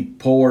lonely,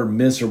 poor,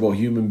 miserable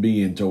human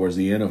being towards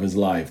the end of his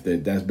life.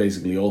 That's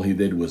basically all he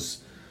did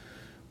was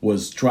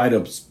try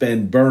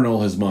to burn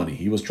all his money.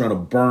 He was trying to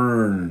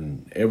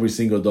burn every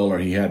single dollar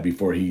he had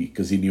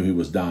because he knew he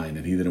was dying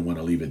and he didn't want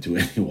to leave it to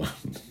anyone.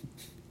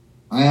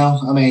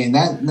 Well, I mean,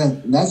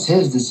 that's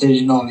his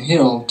decision on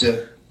him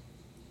to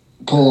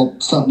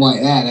pull something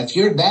like that. If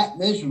you're that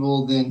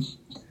miserable, then,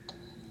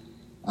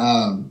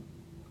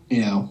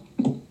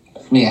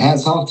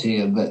 hats off to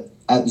you. But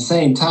at the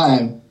same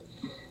time,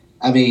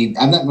 I mean,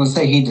 I'm not going to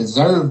say he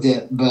deserved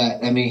it,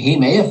 but, I mean, he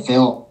may have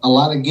felt a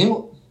lot of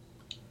guilt.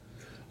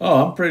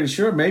 Oh, I'm pretty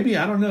sure. Maybe.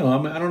 I don't know.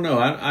 I don't know.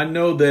 I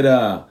know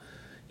that,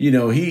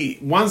 he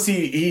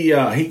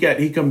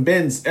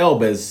convinced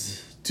Elvis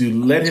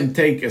to let him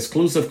take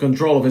exclusive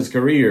control of his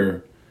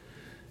career.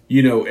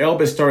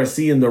 Elvis started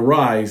seeing the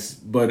rise,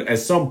 but at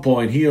some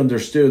point he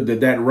understood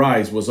that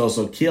rise was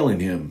also killing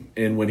him.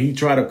 And when he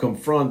tried to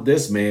confront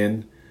this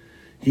man,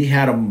 he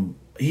had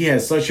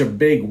such a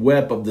big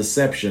web of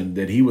deception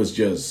that he was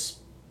just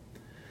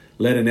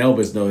letting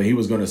Elvis know that he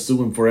was going to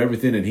sue him for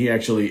everything. And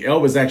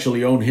Elvis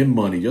actually owed him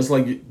money, just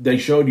like they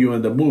showed you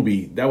in the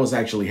movie. That was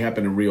actually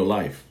happening in real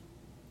life.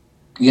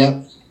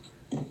 Yep.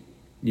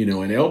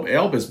 And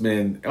Elvis,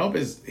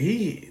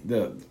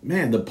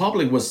 the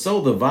public was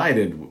so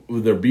divided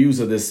with their views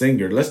of this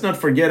singer. Let's not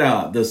forget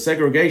the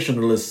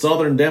segregationalist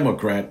Southern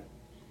Democrat,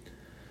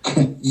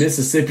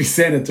 Mississippi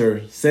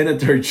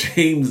Senator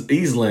James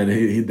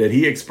Eastland, that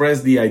he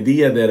expressed the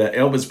idea that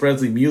Elvis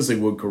Presley music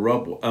would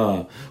corrupt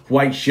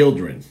white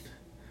children.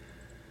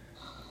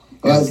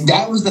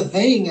 That was the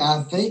thing,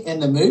 I think, in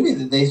the movie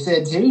that they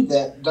said, too,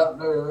 that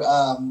Dr.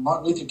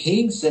 Martin Luther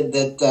King said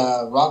that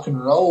rock and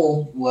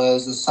roll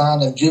was a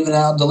sign of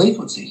juvenile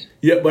delinquency.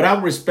 Yeah, but I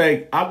would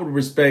respect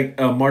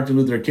Martin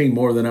Luther King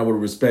more than I would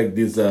respect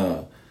this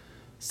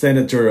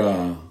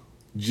Senator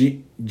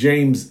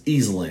James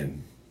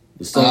Eastland.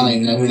 I don't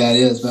even know who that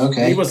is, but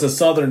okay. He was a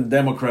Southern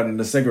Democrat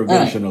and a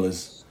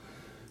segregationalist.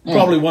 Right.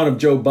 Probably one of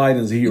Joe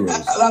Biden's heroes.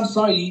 I'm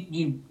sorry,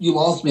 you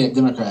lost me at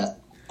Democrat.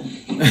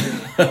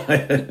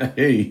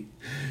 Hey,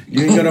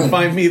 you ain't gonna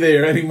find me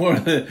there any more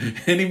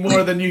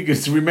than you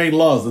could remain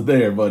lost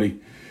there, buddy.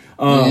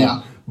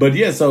 But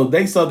yeah, so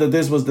they saw that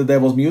this was the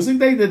devil's music.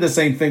 They did the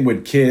same thing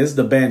with Kiss,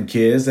 the band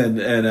Kiss,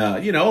 and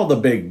all the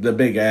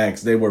big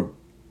acts. They were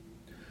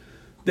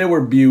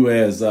viewed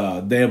as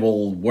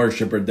devil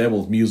worshiper,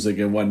 devil's music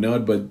and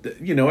whatnot. But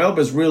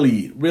Elvis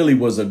really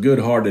was a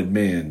good-hearted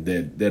man.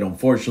 That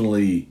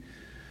unfortunately,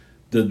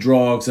 the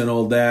drugs and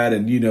all that,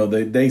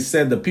 and they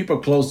said the people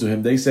close to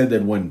him. They said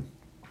that when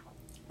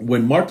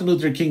Martin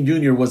Luther King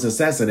Jr. was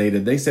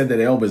assassinated, they said that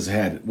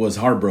Elvis was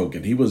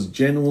heartbroken. He was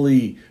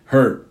genuinely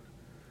hurt.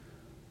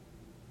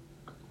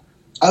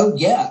 Oh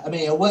yeah, I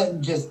mean it wasn't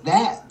just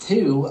that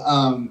too.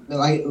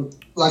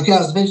 Like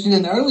I was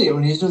mentioning earlier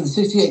when he was doing the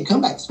 '68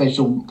 comeback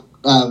special,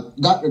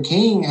 Dr.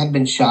 King had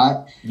been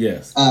shot.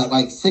 Yes.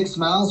 Like 6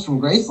 miles from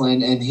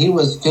Graceland, and he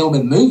was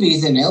filming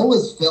movies, and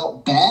Elvis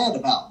felt bad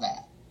about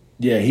that.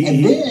 Yeah,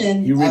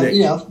 then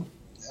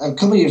a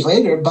couple years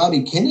later,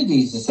 Bobby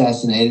Kennedy's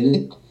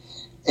assassinated,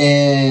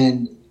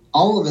 and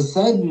all of a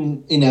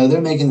sudden,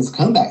 they're making this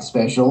comeback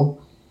special.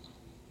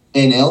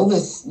 And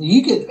Elvis,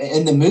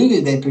 in the movie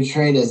they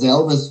portrayed as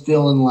Elvis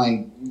feeling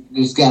like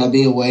there's got to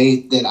be a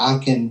way that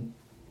I can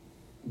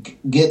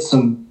get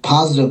some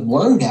positive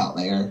word out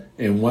there.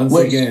 And once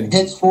again,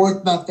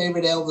 henceforth my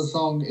favorite Elvis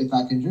song, "If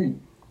I Can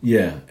Dream."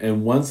 Yeah,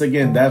 and once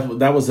again,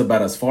 that was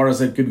about as far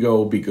as it could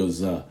go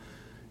because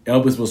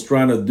Elvis was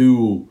trying to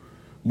do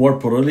more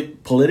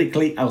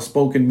politically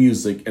outspoken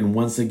music, and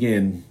once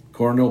again,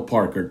 Tom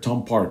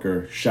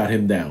Parker, shot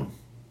him down.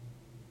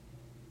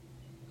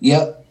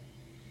 Yep.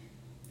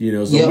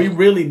 We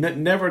really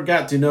never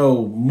got to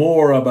know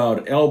more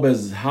about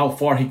Elvis, how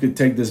far he could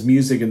take this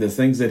music and the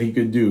things that he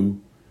could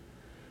do.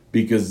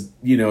 Because,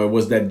 it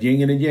was that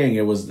yin and a yang.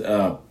 It was,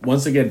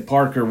 once again,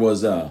 Parker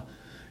was,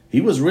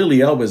 he was really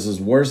Elvis's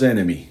worst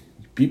enemy.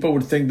 People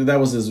would think that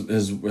was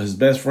his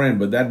best friend,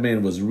 but that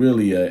man was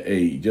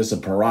really just a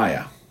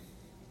pariah.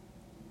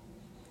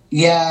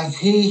 Yeah,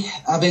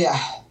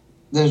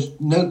 there's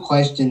no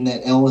question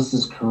that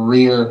Elvis's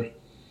career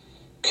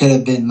could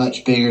have been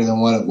much bigger than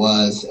what it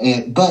was.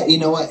 But you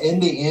know what? In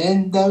the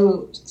end,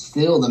 though,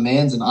 still the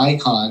man's an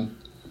icon.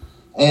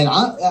 And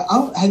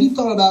I have you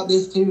thought about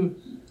this too?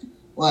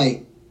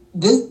 Like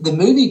the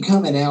movie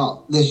coming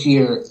out this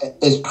year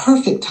is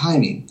perfect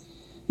timing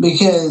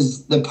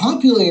because the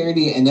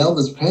popularity in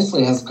Elvis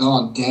Presley has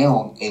gone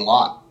down a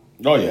lot.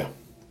 Oh yeah,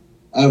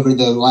 over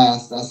the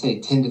last, I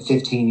say, 10 to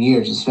 15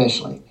 years,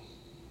 especially.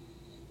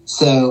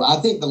 So I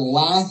think the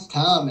last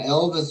time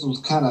Elvis was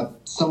kind of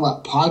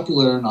somewhat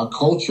popular in our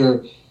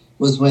culture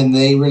was when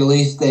they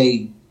released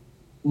a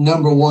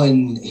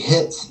 #1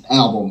 hits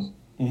album.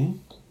 Mm-hmm.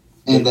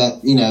 And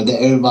that, that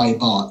everybody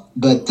bought.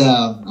 But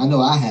I know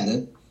I had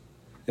it.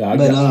 Yeah, I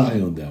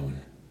owned that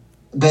one.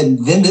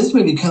 But then this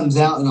movie comes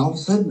out and all of a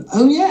sudden,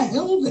 oh yeah,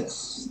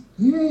 Elvis.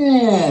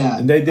 Yeah.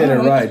 And they did it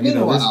right.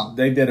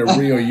 They did a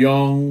real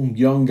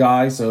young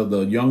guy, so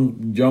the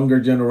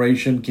younger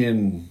generation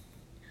can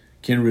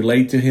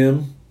relate to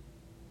him.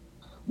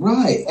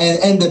 Right.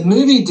 And the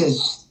movie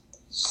does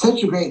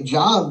such a great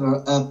job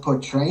of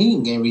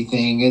portraying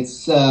everything.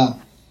 It's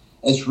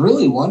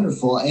really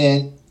wonderful.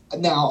 And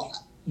now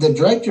the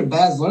director,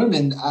 Baz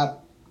Luhrmann,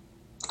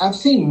 I've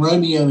seen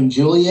Romeo and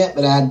Juliet,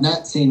 but I had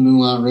not seen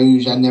Moulin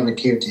Rouge. I never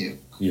cared to.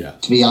 Yeah.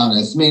 To be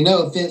honest. I mean,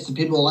 no offense to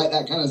people who like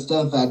that kind of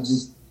stuff. I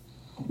just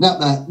not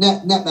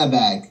my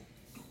bag.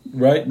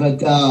 Right.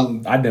 But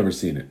I'd never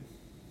seen it.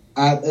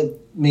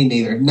 Me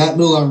neither. Not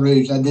Moulin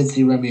Rouge. I did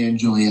see Romeo and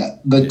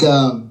Juliet. But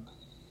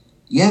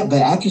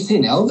but after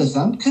seeing Elvis,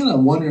 I'm kind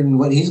of wondering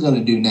what he's going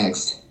to do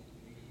next.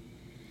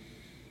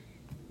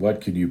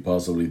 What could you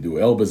possibly do?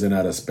 Elvis in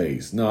outer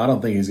space. No, I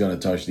don't think he's going to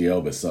touch the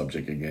Elvis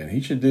subject again.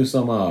 He should do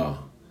some I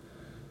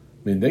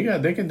mean,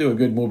 they can do a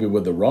good movie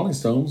with the Rolling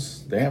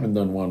Stones. They haven't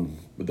done one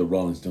with the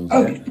Rolling Stones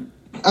yet.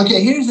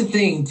 Okay, here's the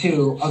thing,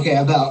 too,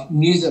 about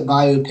music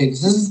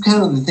biopics. This is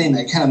kind of the thing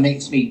that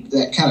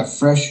kind of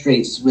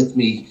frustrates with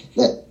me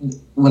that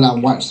when I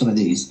watch some of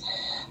these.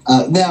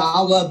 Now,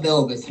 I love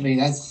Elvis. I mean,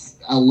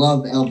 I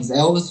love Elvis.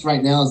 Elvis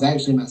right now is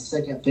actually my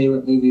second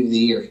favorite movie of the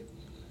year.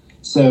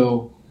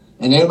 So,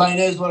 and everybody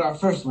knows what our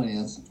first one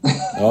is.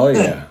 Oh,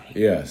 yeah.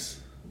 Yes.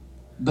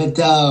 But,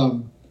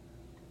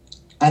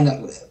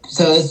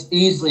 so it's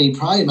easily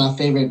probably my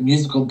favorite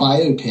musical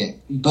biopic.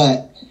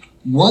 But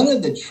one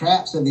of the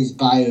traps of these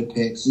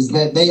biopics is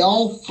that they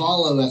all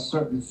follow a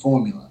certain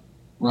formula,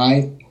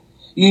 right?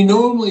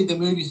 Normally the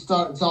movie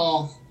starts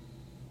off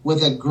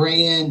with a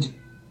grand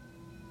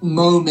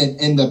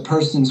moment in the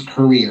person's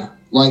career.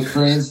 Like,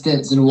 for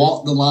instance, in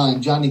Walk the Line,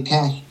 the Johnny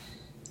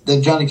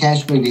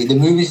Cash movie, the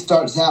movie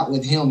starts out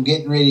with him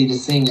getting ready to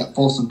sing at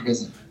Folsom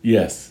Prison.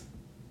 Yes.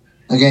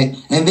 Okay,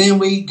 and then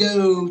we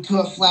go to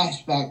a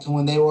flashback to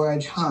when they were a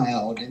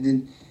child, and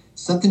then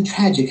something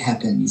tragic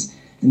happens,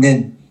 and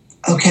then,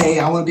 okay,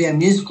 I want to be a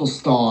musical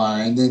star,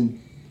 and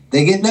then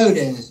they get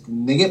noticed,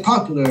 and they get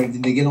popular, and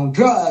then they get on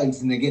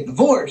drugs, and they get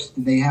divorced,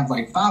 and they have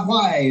like 5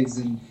 wives,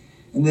 and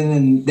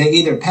then they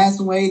either pass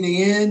away in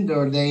the end,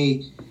 or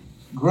they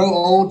grow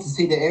old to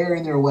see the error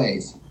in their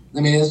ways. I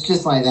mean, it's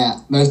just like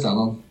that, most of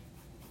them.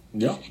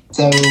 Yeah.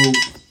 So,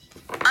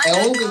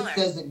 Elvis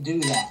doesn't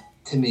do that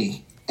to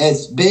me.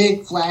 It's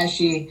big,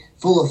 flashy,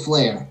 full of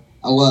flair.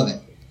 I love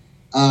it.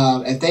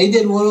 If they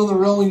did one of the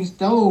Rolling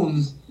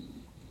Stones,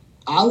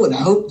 I would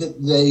hope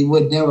that they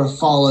would never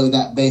follow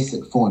that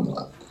basic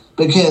formula.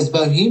 Because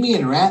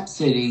Bohemian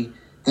Rhapsody,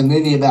 the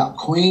movie about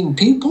Queen,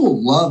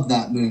 people love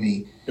that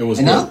movie. It was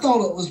and good. I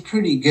thought it was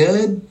pretty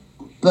good,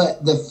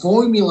 but the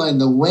formula and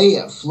the way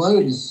it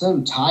flowed is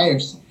so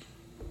tiresome.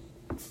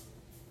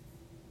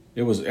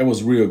 It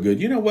was real good.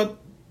 You know what?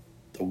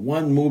 The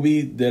one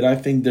movie that I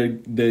think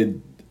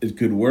that it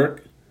could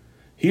work.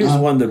 Here's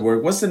one that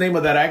worked. What's the name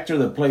of that actor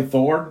that played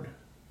Thor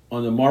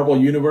on the Marvel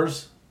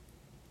Universe?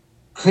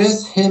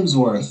 Chris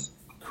Hemsworth.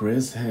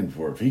 Chris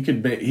Hemsworth. He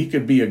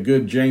could be a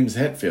good James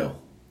Hetfield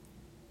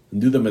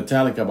and do the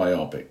Metallica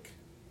biopic.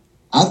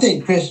 I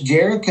think Chris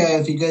Jericho,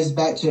 if he goes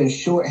back to a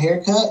short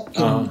haircut,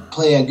 can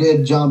play a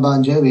good John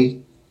Bon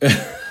Jovi.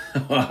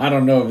 I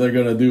don't know if they're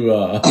gonna do.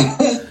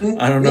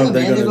 I don't know if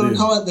they're gonna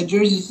call it the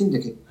Jersey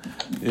Syndicate.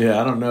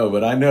 Yeah, I don't know,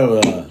 but I know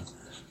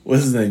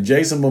what's his name.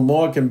 Jason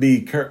Momoa can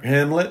be Kirk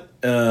Hamlet.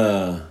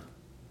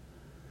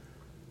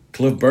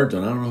 Cliff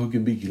Burton. I don't know who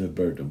can be Cliff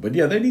Burton, but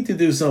yeah, they need to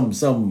do some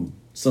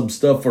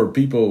stuff for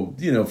people.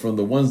 You know, from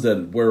the ones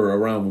that were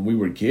around when we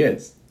were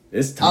kids.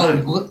 It's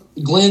time.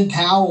 Glenn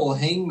Powell,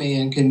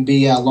 Hangman, can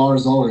be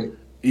Lars Ulrich.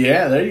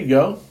 Yeah, there you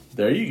go.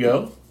 There you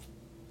go.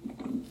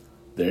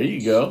 There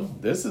you go.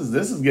 This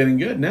is getting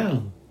good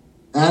now.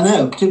 I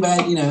know. Too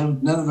bad, none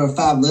of our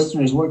 5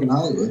 listeners work in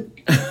Hollywood.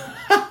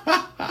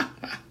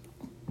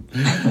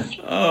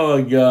 Oh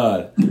my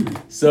God.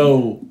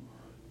 So,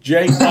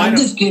 Jake, I'm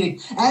just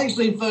kidding.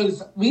 Actually,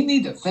 folks, we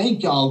need to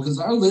thank y'all because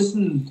our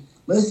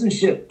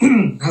listenership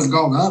has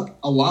gone up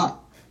a lot.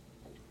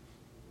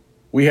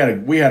 We had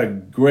a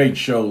great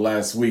show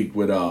last week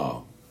with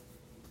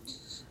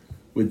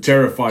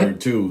Terrifier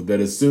 2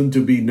 that is soon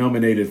to be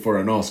nominated for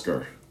an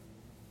Oscar.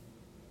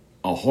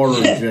 A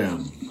horror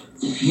gem.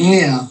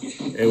 Yeah.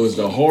 It was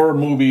the horror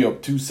movie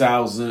of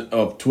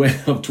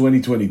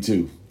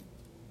 2022.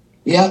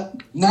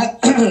 Yep.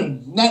 Not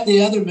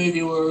the other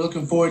movie we're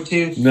looking forward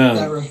to. No.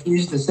 I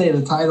refuse to say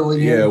the title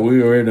again. Yeah,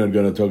 we're not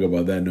going to talk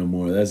about that no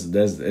more. That's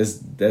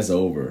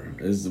over.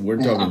 We're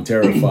talking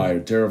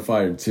Terrifier.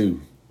 Terrifier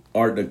 2.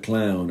 Art the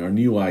Clown, our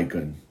new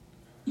icon.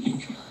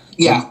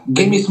 Yeah,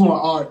 give me some more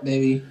art,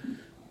 baby.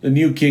 The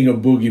new king of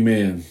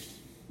boogeyman.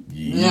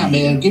 Yeah,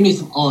 man, give me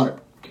some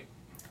art.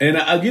 And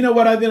you know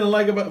what I didn't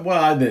like about?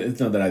 Well, it's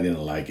not that I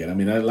didn't like it. I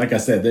mean, like I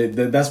said,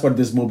 that's what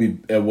this movie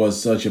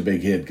was such a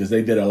big hit because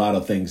they did a lot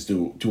of things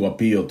to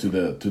appeal to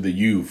the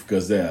youth.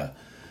 Because in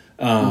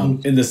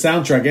the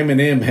soundtrack,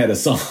 Eminem had a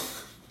song.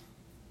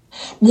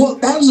 Well,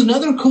 that was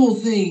another cool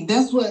thing.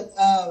 That's what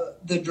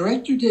the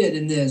director did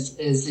in this.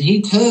 Is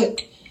he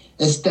took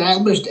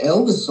established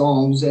Elvis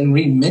songs and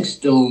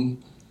remixed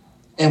them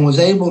and was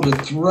able to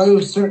throw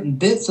certain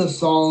bits of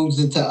songs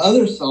into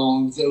other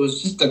songs. It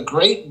was just a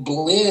great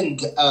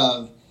blend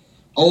of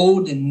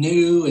old and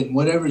new and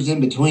whatever's in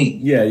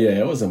between. Yeah,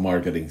 it was a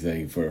marketing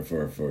thing for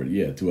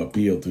to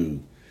appeal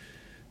to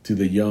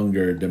the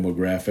younger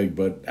demographic,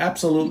 but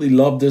absolutely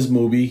loved this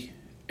movie.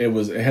 It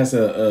has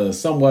a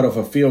somewhat of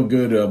a feel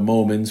good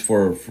moments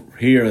for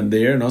here and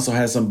there, and also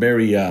has some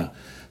very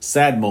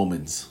sad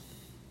moments.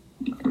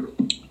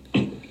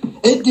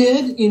 It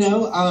did,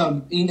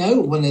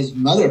 when his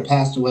mother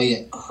passed away,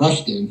 it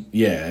crushed him.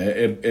 Yeah,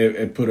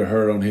 it put a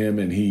hurt on him,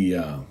 and he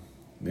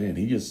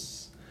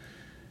just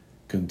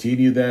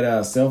continued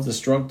that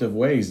self-destructive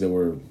ways that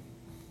were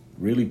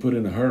really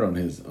putting a hurt on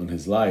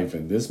his life.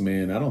 And this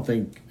man, I don't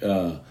think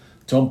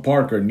Tom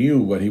Parker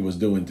knew what he was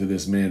doing to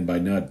this man by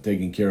not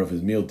taking care of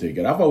his meal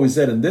ticket. I've always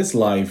said in this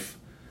life,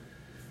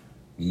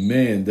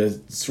 man, there's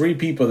 3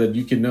 people that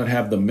you cannot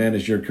have them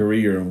manage your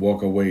career and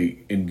walk away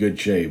in good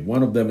shape.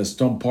 One of them is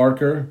Tom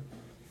Parker.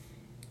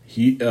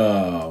 He,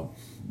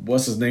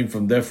 what's his name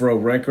from Death Row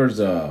Records?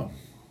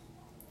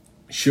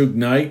 Suge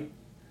Knight.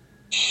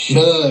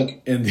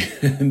 Suge.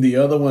 And the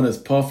other one is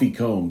Puffy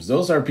Combs.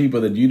 Those are people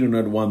that you do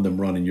not want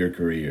them running your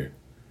career.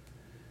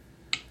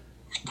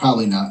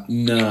 Probably not.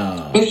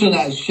 Nah. Especially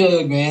not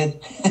Suge, man.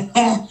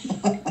 My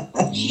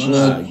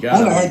God. I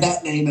haven't heard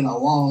that name in a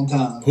long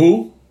time.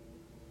 Who?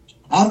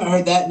 I haven't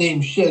heard that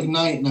name Suge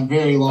Knight in a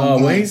very long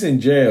time. Well, he's in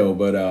jail,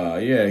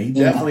 but he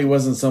definitely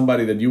wasn't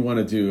somebody that you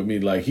wanted to. I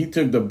mean, like, he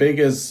took the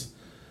biggest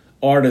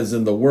artist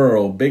in the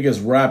world,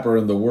 biggest rapper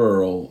in the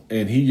world,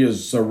 and he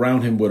just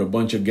surrounded him with a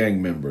bunch of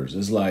gang members.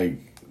 It's like,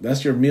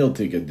 that's your meal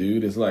ticket,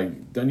 dude. It's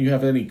like, don't you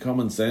have any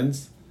common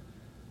sense?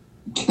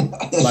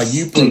 Like,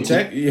 you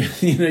protect,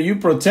 you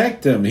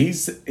protect him.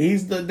 He's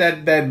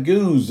that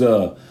goose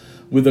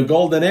with the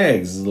golden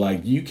eggs.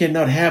 Like, you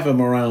cannot have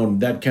him around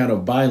that kind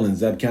of violence,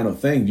 that kind of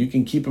thing. You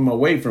can keep him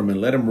away from it,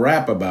 let him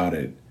rap about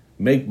it,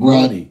 make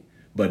money. Right.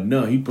 But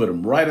no, he put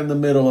him right in the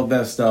middle of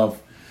that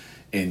stuff.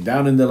 And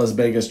down in the Las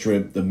Vegas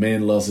Strip, the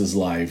man lost his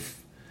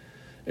life.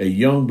 A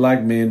young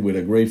black man with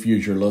a great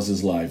future lost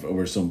his life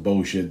over some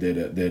bullshit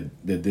that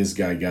this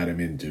guy got him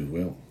into.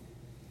 Well,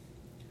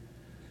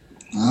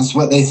 that's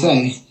what they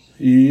say.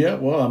 Yeah,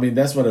 well, I mean,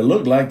 that's what it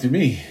looked like to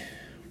me.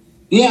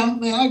 Yeah, I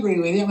mean, I agree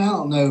with him. I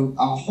don't know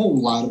a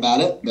whole lot about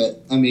it,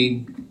 but I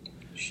mean,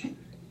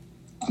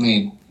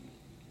 mean,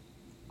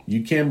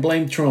 you can't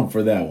blame Trump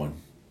for that one.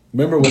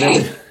 Remember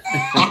whenever...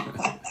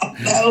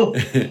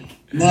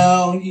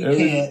 No, you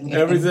can't. Man.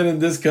 Everything in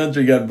this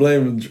country got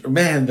blamed.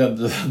 Man,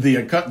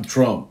 the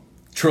Trump.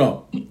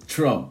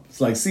 It's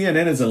like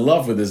CNN is in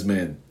love with this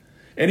man.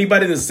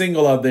 Anybody that's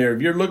single out there,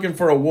 if you're looking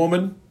for a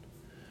woman,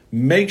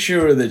 make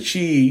sure that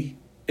she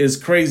is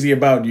crazy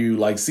about you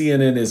like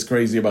CNN is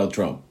crazy about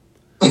Trump.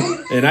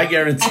 And I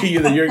guarantee you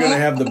that you're going to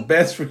have the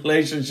best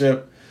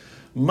relationship.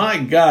 My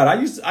God, I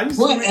used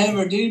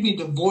whatever, dude, be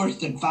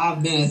divorced in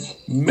 5 minutes.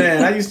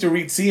 Man, I used to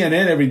read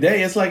CNN every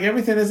day. It's like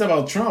everything is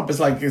about Trump. It's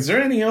like, is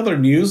there any other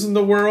news in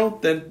the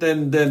world than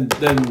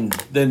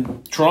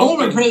Trump?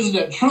 Former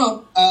President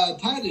Trump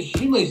tied his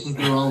shoelaces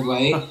the wrong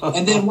way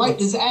and then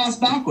wiped his ass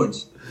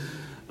backwards.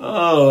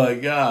 Oh my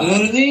God! You know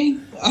what I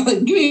mean?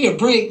 Give me a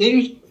break,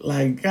 dude.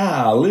 Like,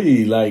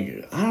 golly,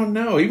 like, I don't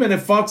know. Even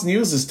if Fox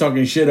News is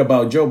talking shit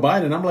about Joe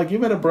Biden, I'm like,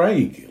 give it a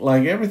break.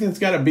 Like, everything's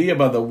got to be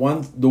about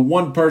the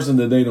one person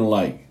that they don't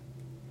like.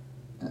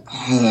 It's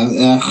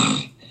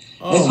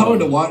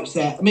hard to watch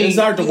that. I mean, it's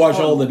hard to watch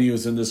all the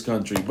news in this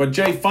country. But,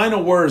 Jay,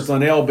 final words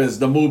on Elvis,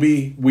 the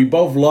movie. We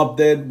both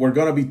loved it. We're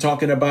going to be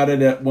talking about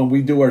it when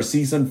we do our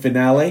season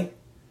finale.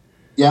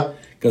 Yep.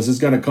 Because it's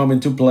going to come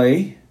into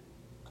play.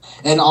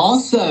 And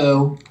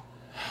also,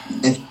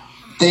 if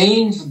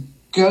things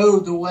go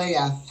the way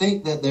I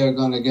think that they're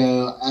going to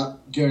go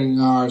out during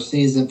our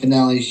season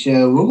finale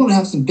show, we're going to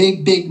have some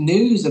big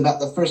news about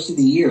the first of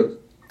the year.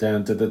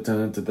 And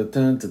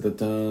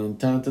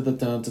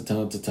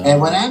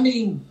when I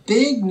mean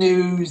big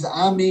news,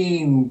 I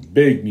mean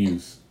big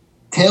news.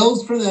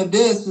 Tales from the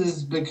Abyss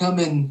is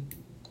becoming.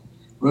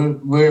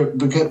 We're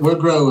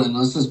growing.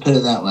 Let's just put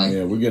it that way.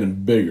 Yeah, we're getting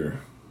bigger.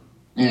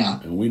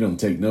 Yeah, and we don't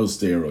take no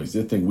steroids.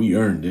 They think we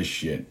earned this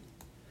shit.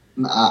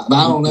 I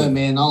don't know,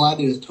 man. All I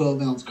do is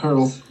 12-ounce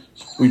curls.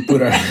 We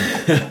put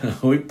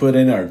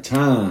in our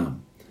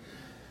time.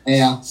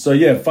 Yeah. So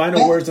yeah,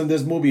 final words on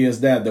this movie is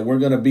that we're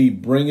gonna be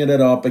bringing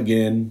it up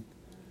again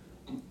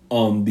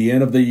on the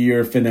end of the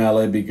year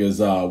finale because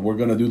we're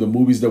gonna do the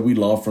movies that we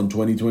love from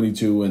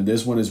 2022, and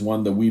this one is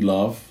one that we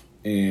love,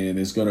 and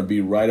it's gonna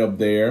be right up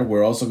there.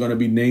 We're also gonna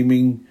be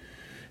naming.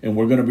 And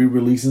we're going to be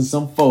releasing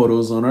some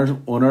photos on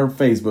our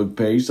Facebook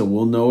page, so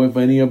we'll know if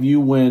any of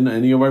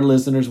our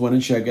listeners want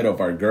to check it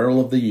of our Girl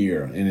of the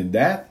Year. And in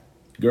that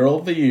Girl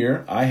of the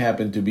Year, I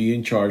happen to be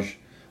in charge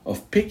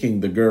of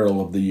picking the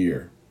Girl of the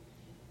Year.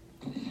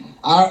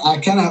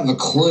 I kind of have a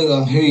clue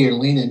of who you're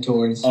leaning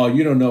towards. Oh,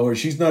 you don't know her.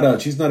 She's not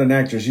an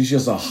actress. She's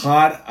just a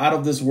hot, out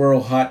of this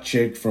world hot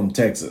chick from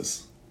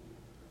Texas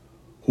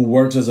who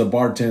works as a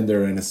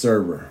bartender and a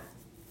server.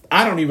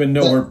 I don't even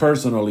know her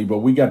personally, but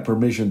we got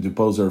permission to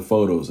post her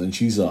photos, and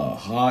she's a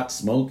hot,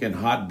 smoking,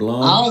 hot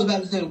blonde. I was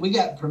about to say we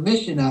got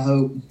permission. I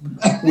hope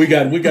we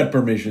got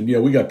permission. Yeah,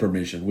 we got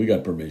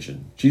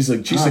permission. She's a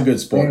good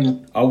sport.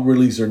 I'll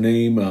release her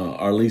name,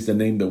 or at least the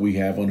name that we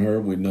have on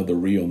her with another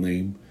real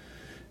name,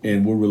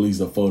 and we'll release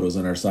the photos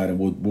on our site, and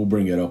we'll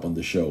bring it up on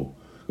the show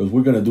because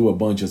we're gonna do a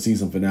bunch of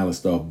season finale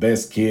stuff: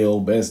 best kill,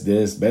 best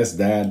this, best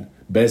that,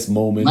 best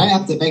moment. Might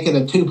have to make it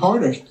a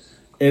 2-parter.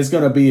 It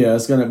might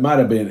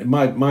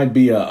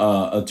be a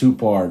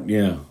 2-part.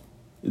 Yeah,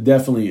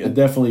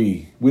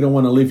 definitely. We don't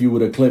want to leave you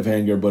with a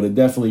cliffhanger, but it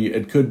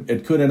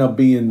could end up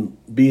being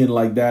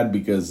like that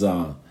because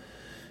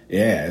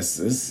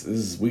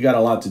we got a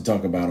lot to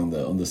talk about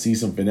on the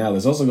season finale.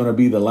 It's also going to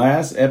be the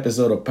last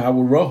episode of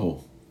Pablo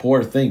Rojo.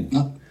 Poor thing.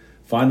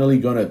 Finally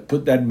going to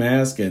put that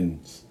mask and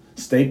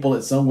staple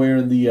it somewhere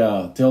in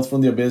the Tales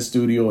from the Abyss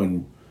studio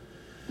and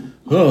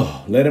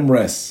let him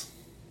rest.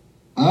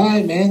 All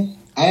right, man.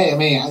 Hey, I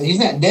mean, he's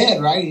not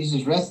dead, right? He's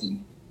just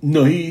resting.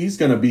 No, he's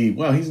going to be,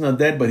 well, he's not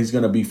dead, but he's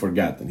going to be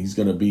forgotten. He's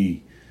going to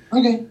be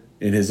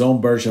in his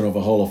own version of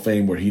a Hall of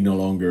Fame where he no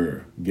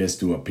longer gets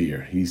to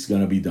appear. He's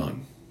going to be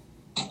done.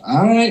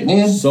 All right,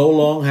 man. So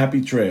long,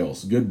 happy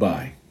trails.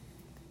 Goodbye.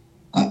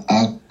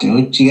 I do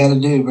what you got to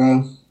do,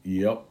 bro.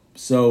 Yep.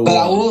 So, but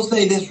I will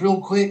say this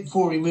real quick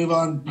before we move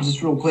on,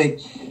 just real quick.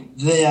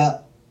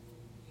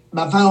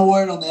 My final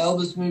word on the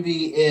Elvis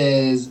movie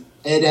is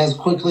it has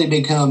quickly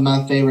become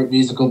my favorite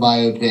musical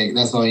biopic.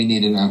 That's all you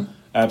need to know.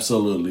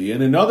 Absolutely.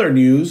 And in other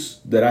news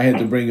that I had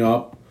to bring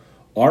up,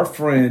 our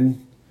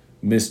friend,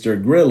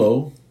 Mr.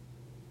 Grillo,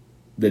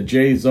 that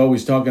Jay is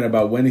always talking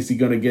about when is he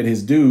going to get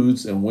his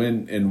dudes and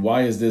when and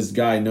why is this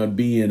guy not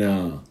being...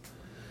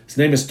 his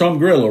name is Tom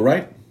Grillo,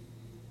 right?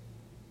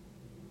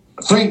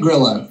 Frank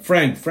Grillo.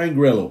 Frank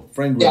Grillo.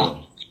 Yeah.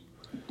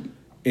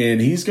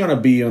 And he's going to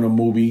be on a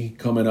movie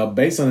coming up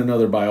based on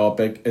another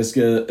biopic. It's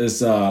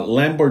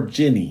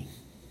Lamborghini.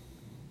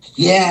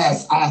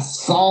 Yes, I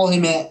saw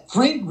him at...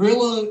 Frank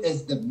Grillo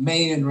is the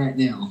man right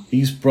now.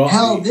 He's probably...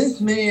 How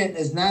this man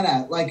is not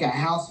a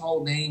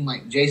household name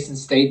like Jason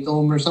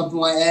Statham or something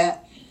like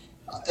that.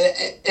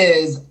 It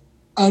is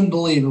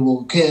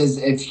unbelievable because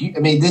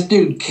this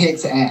dude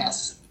kicks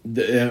ass.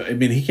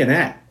 He can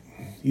act.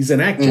 He's an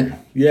actor.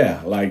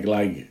 Yeah,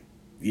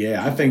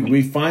 I think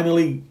we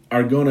finally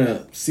are going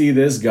to see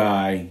this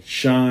guy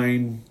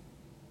shine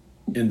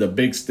in the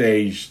big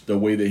stage the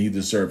way that he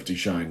deserved to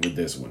shine with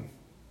this one.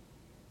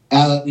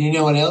 You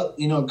know what else?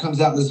 You know what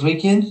comes out this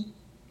weekend?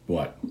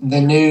 What?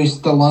 The new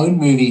Stallone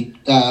movie,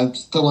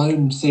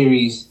 Stallone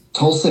series,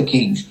 Tulsa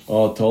King.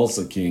 Oh,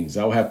 Tulsa Kings.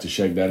 I'll have to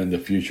check that in the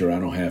future. I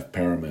don't have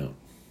Paramount.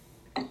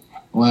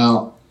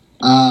 Well,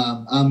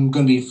 I'm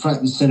going to be front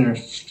and center.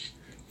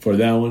 For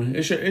that one?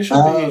 It should be.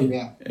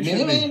 Yeah.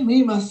 Me and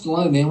my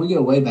Stallone, man, we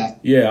go way back.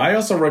 Yeah, I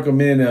also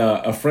recommend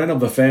A Friend of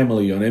the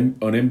Family on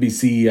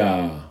NBC,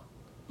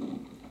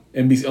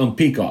 on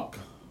Peacock.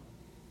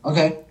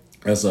 Okay.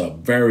 That's a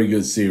very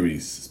good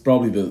series. It's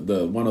probably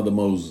the one of the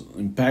most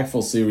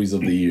impactful series of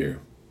the year.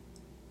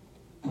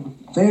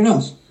 Fair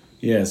enough.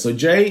 Yeah, so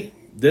Jay,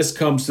 this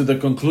comes to the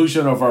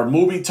conclusion of our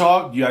movie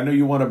talk. I know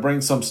you want to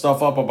bring some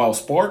stuff up about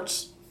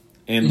sports,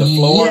 and the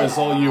floor is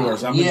all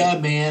yours.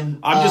 Man.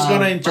 I'm just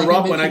going to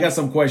interrupt when I got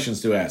some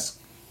questions to ask.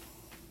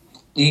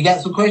 You got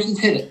some questions?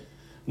 Hit it.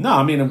 No,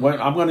 I mean, I'm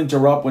going to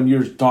interrupt when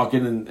you're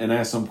talking and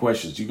ask some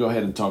questions. You go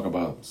ahead and talk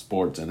about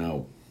sports and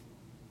how.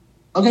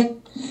 Okay.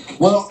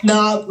 Well,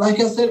 no, like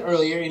I said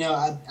earlier,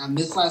 I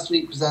missed last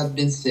week because I've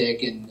been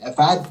sick, and if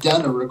I'd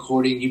done a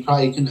recording, you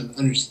probably couldn't have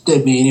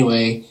understood me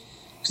anyway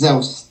because I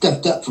was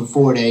stuffed up for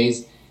 4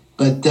 days.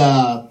 But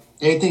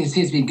everything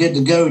seems to be good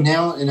to go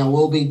now, and I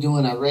will be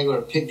doing a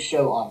regular pick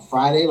show on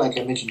Friday, like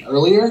I mentioned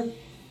earlier.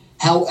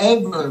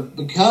 However,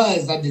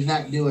 because I did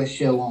not do a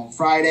show on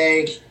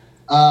Friday,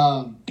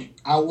 I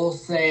will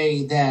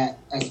say that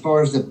as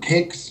far as the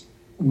picks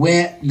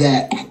went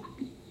that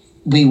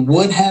we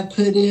would have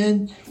put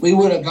in, we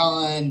would have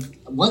gone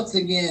once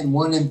again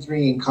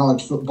 1-3 in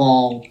college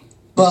football,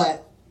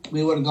 but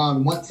we would have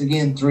gone once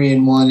again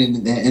 3-1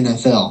 in the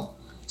NFL.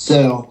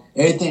 So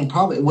everything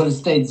probably would have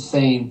stayed the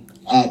same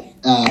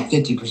at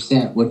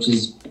 50%, which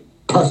is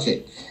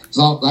perfect.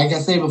 So, like I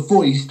said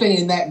before, you stay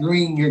in that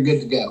green, you're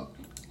good to go.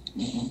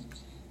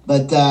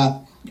 But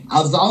I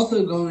was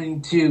also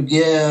going to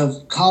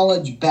give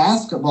college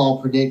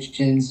basketball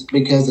predictions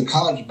because the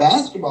college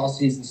basketball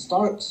season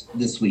starts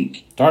this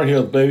week. Tar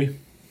Heels, baby.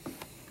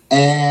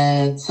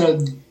 And so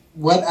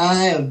what I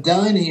have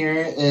done here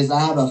is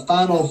I have a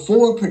Final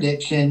Four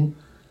prediction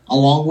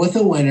along with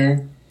a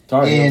winner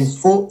and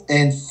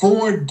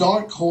four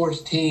dark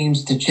horse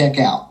teams to check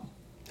out.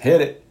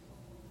 Hit it.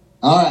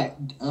 All right.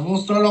 I'm going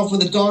to start off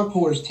with the dark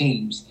horse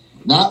teams.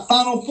 Not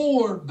Final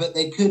Four, but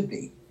they could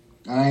be.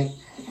 All right.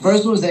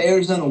 First one was the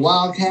Arizona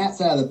Wildcats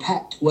out of the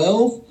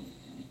Pac-12.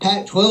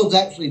 Pac-12 is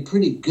actually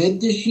pretty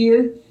good this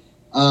year.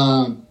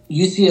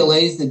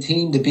 UCLA is the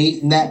team to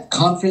beat in that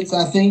conference,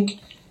 I think.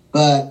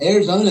 But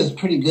Arizona is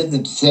pretty good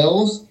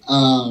themselves.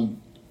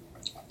 And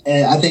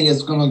I think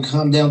it's going to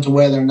come down to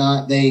whether or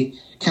not they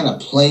kind of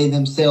play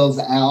themselves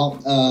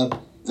out of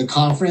the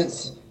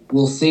conference.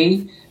 We'll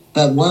see.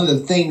 But one of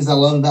the things I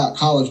love about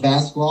college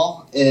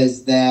basketball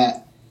is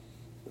that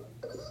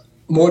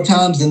more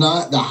times than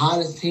not, the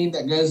hottest team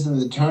that goes into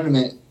the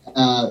tournament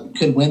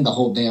could win the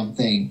whole damn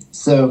thing.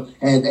 So,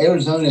 and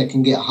Arizona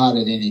can get hot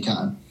at any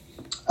time.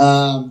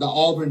 The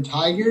Auburn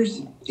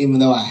Tigers, even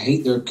though I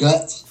hate their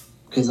guts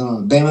because I'm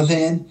a Bama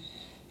fan,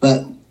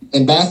 but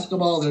in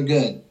basketball, they're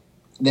good.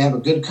 They have a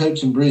good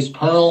coach in Bruce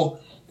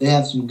Pearl. They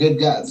have some good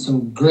guys,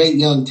 some great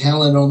young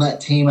talent on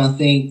that team, I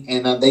think,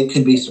 and they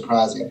could be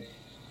surprising.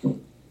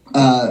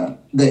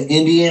 The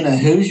Indiana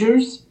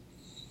Hoosiers.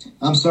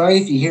 I'm sorry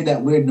if you hear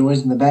that weird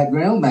noise in the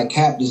background. My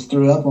cat just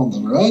threw up on the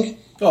rug.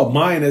 Oh,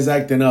 mine is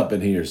acting up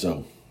in here,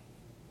 so.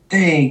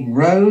 Dang,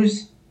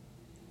 Rose.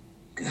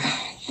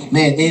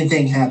 Man,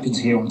 anything happens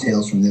here on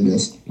Tales from the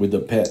Abyss. With the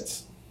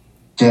pets.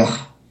 Ugh,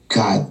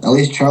 God, at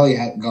least Charlie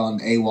hadn't gone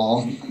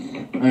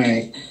AWOL. All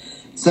right.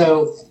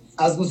 So,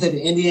 I was going to say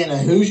the Indiana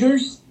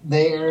Hoosiers.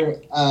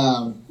 They're,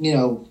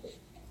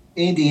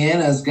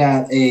 Indiana's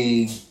got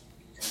a,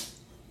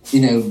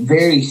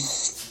 very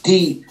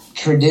steep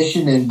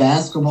tradition in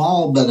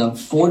basketball, but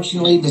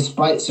unfortunately,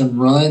 despite some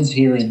runs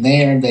here and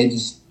there, they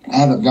just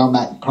haven't gone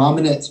back to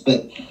prominence.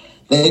 But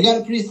they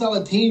got a pretty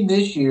solid team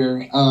this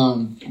year.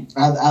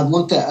 I've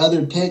looked at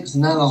other picks,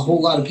 and not a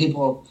whole lot of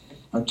people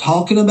are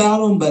talking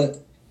about them,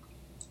 but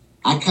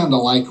I kind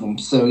of like them.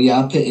 So, yeah,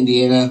 I put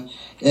Indiana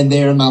in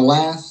there. My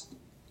last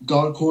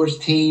dark horse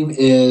team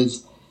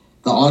is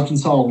the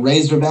Arkansas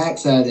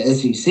Razorbacks out of the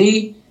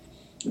SEC.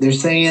 They're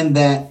saying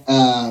that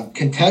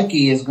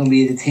Kentucky is going to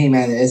be the team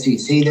out of the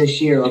SEC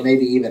this year, or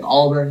maybe even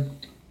Auburn.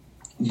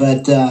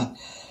 But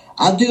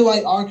I do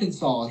like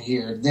Arkansas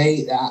here.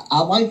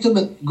 I liked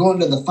them going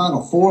to the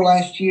Final Four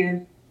last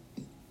year.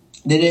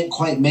 They didn't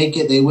quite make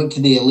it. They went to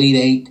the Elite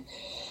Eight.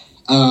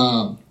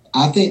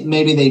 I think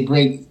maybe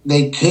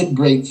they could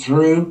break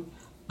through,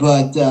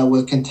 but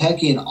with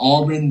Kentucky and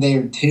Auburn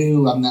there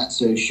too, I'm not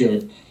so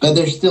sure. But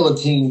they're still a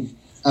team.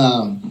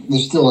 They're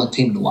still a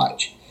team to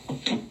watch.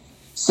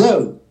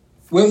 So,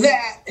 with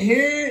that,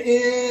 here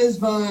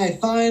is my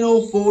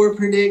Final Four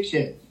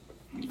prediction.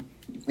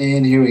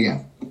 And here we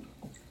go.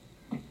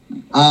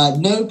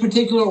 No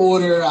particular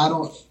order.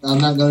 I'm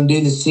not going to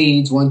do the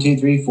seeds 1, 2,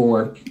 3,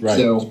 4. Right.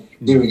 So,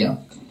 here we go.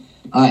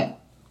 All right.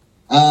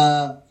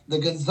 The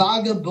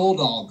Gonzaga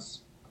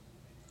Bulldogs.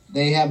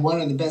 They have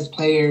one of the best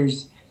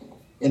players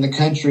in the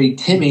country,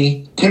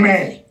 Timmy.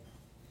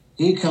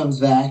 He comes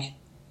back.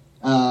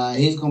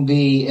 He's going to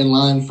be in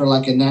line for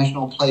like a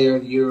National Player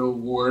of the Year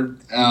award.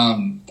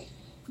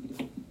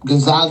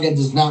 Gonzaga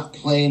does not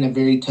play in a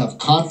very tough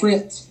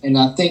conference, and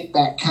I think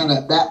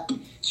that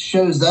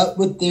shows up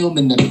with them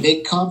in the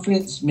big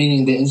conference,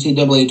 meaning the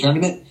NCAA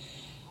tournament,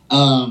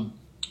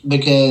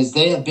 because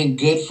they have been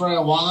good for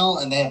a while,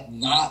 and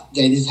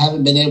they just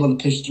haven't been able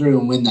to push through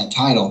and win that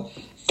title.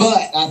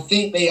 But I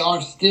think they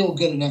are still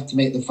good enough to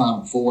make the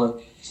Final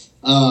Four.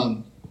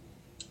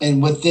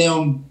 And with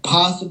them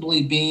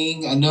possibly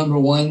being a number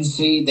 1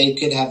 seed, they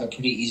could have a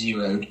pretty easy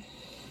road.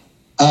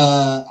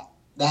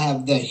 They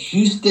have the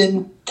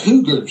Houston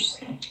Cougars.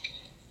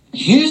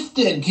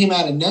 Houston came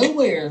out of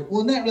nowhere.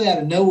 Well, not really out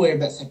of nowhere,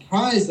 but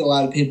surprised a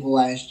lot of people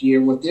last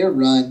year with their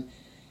run.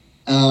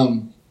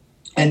 And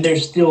they're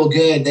still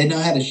good. They know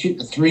how to shoot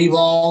the 3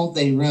 ball.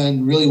 They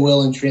run really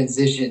well in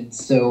transition.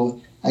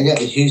 So I got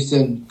the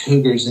Houston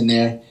Cougars in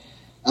there.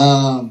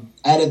 Out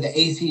of the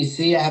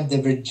ACC, I have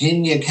the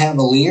Virginia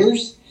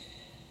Cavaliers.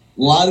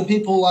 A lot of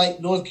people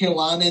like North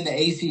Carolina in the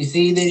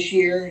ACC this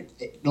year.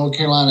 North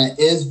Carolina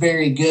is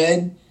very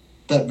good,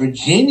 but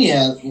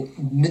Virginia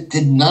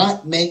did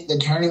not make the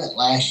tournament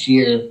last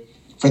year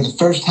for the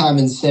first time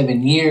in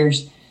 7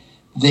 years.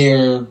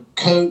 Their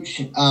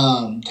coach,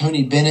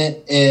 Tony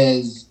Bennett,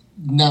 is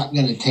not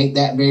going to take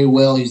that very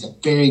well. He's a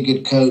very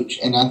good coach,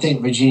 and I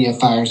think Virginia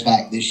fires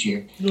back this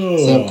year.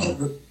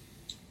 So,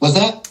 what's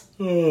that?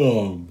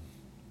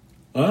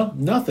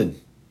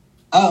 Nothing.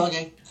 Oh,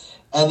 okay.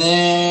 And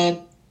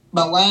then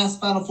my last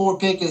Final Four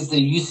pick is the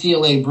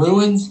UCLA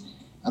Bruins.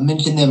 I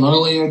mentioned them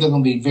earlier. They're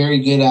going to be very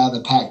good out of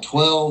the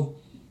Pac-12.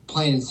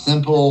 Plain and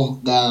simple.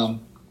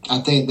 I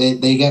think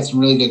they got some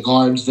really good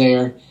guards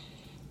there.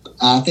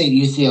 I think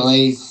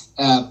UCLA's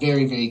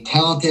very, very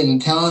talented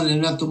and talented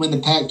enough to win the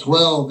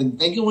Pac-12. And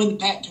they can win the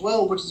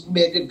Pac-12, which is going to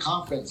be a good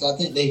conference. I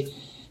think they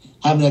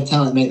have enough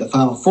talent to make the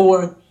Final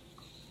Four.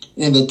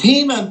 And the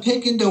team I'm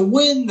picking to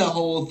win the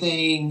whole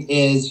thing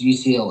is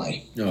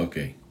UCLA.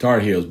 Okay. Tar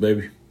Heels,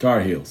 baby.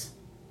 Tar Heels.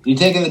 You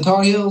taking the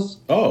Tar Heels?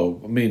 Oh,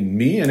 I mean,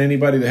 me and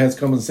anybody that has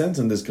common sense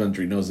in this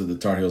country knows that the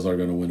Tar Heels are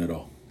going to win it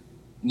all.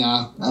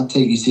 Nah, I'll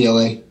take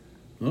UCLA.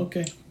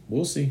 Okay.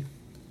 We'll see.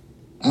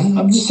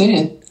 I'm just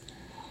saying.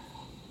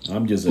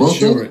 I'm just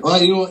assuring.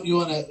 Well, you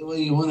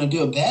want to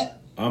do a bet?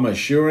 I'm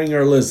assuring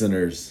our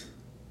listeners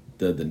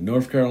that the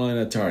North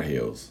Carolina Tar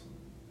Heels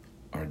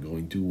are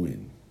going to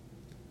win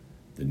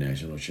the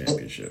national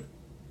championship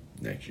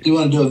next year. You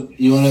want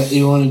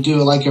to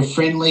do it like a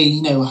friendly,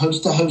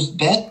 host to host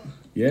bet?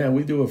 Yeah,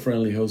 we do a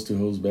friendly host to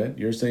host bet.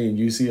 You're saying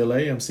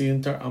UCLA.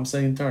 I'm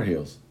saying Tar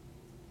Heels.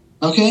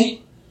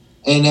 Okay.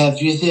 And if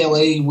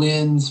UCLA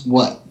wins,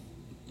 what?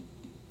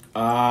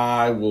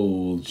 I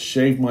will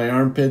shave my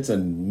armpits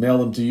and mail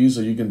them to you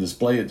so you can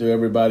display it to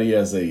everybody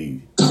as a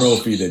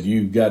trophy that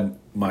you got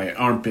my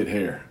armpit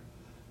hair.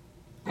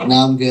 No,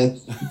 I'm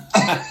good.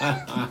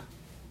 I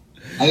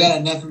got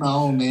enough of my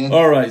own, man.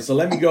 All right, so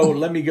let me go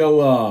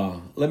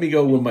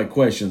with my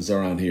questions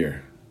around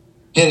here.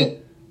 Hit it.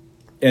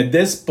 At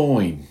this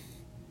point,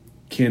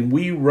 can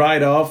we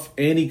write off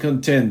any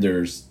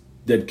contenders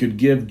that could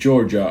give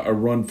Georgia a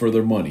run for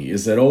their money?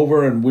 Is it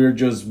over and we're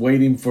just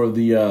waiting for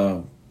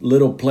the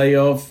little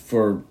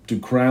playoff to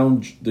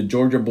crown the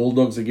Georgia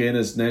Bulldogs again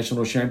as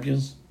national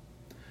champions?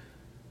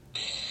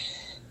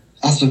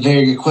 That's a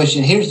very good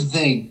question. Here's the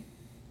thing.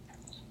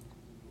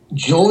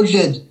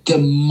 Georgia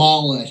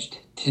demolished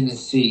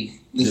Tennessee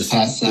this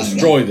past Saturday.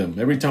 Destroyed them.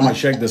 Every time I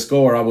checked the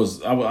score, I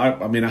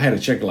had to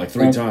check it like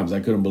 3 times. I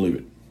couldn't believe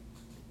it.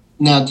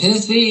 Now,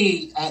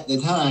 Tennessee at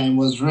the time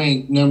was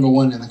ranked number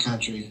 1 in the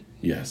country.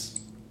 Yes.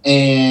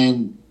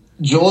 And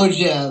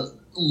Georgia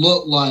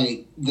looked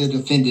like the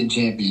defending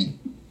champion.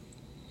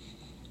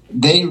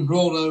 They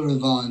rolled over the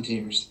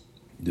Volunteers.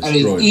 I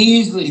mean, it's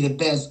easily the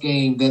best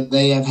game that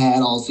they have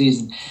had all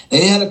season.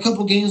 They had a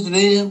couple games that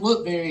they didn't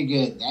look very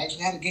good. They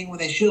actually had a game where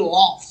they should have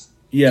lost.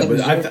 Yeah,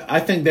 but I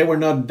think they were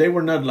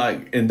not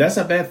like, and that's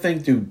a bad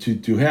thing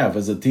to have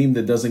as a team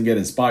that doesn't get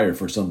inspired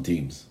for some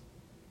teams.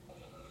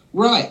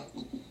 Right.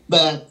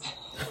 But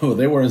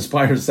they were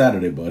inspired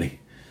Saturday, buddy.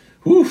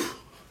 Whew.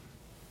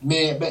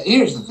 Man, but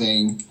here's the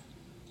thing.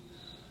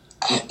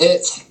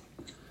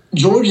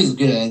 Georgia's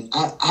good.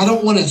 I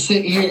don't want to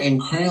sit here and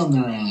crown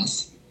their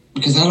ass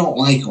because I don't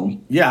like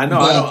them. Yeah, I know.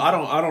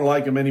 I don't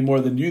like them any more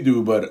than you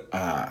do, but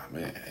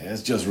man,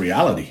 it's just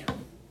reality.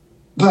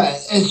 But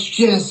it's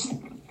just,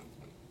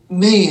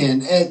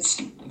 man, it's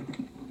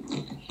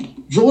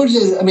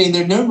Georgia. I mean,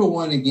 they're number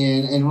 1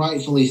 again, and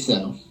rightfully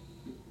so.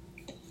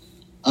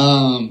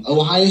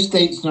 Ohio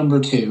State's number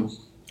 2.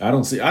 I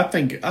don't see. I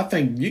think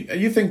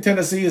you think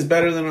Tennessee is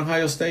better than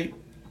Ohio State?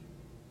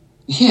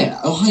 Yeah,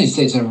 Ohio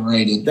State's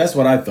overrated. That's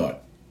what I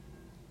thought.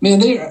 Man,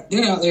 they're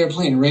out there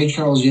playing Ray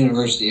Charles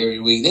University every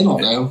week. They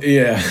don't know.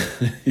 Yeah,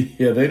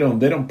 yeah. They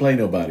don't play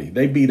nobody.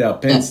 They beat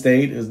out Penn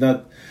State. It's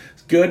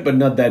good, but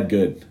not that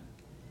good.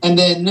 And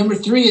then number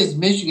 3 is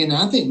Michigan.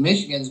 I think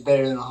Michigan's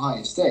better than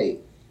Ohio State.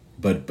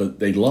 But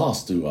they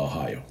lost to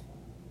Ohio.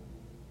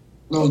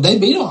 Well, they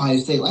beat Ohio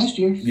State last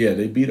year. Yeah,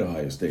 they beat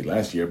Ohio State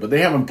last year, but they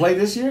haven't played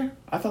this year?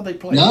 I thought they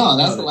played. No,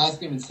 that's the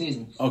last game of the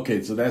season.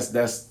 Okay, so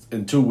that's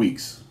in 2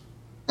 weeks.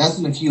 That's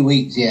in a few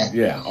weeks, yeah.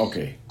 Yeah,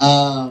 okay.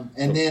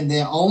 And then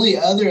the only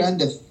other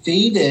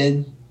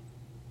undefeated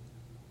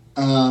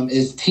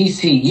is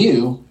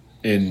TCU.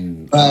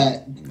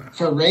 But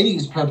for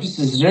ratings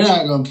purposes, they're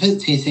not going to put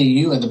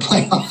TCU in the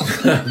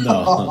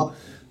playoffs.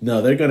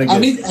 No, they're going to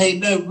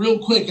get... real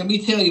quick, let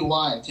me tell you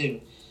why, too.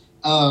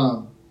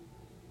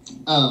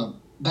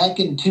 Back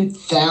in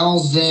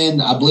 2000,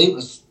 I believe it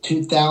was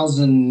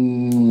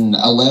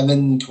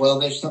 2011,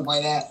 12-ish, something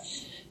like that,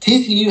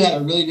 TCU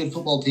had a really good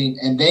football team,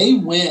 and they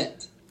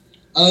went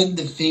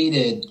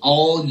undefeated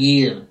all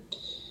year.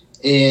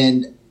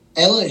 And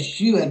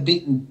LSU had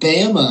beaten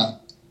Bama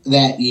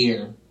that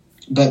year,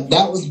 but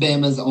that was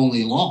Bama's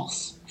only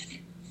loss.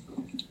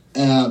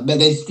 But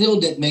they still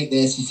didn't make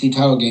the SEC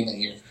title game that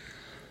year.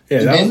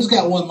 Yeah, Bama's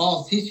got one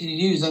loss.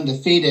 TCU's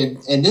undefeated,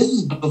 and this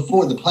is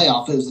before the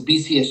playoff. It was the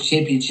BCS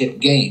championship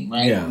game,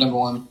 right? Yeah. Number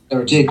 1,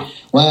 number 2.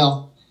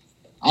 Well,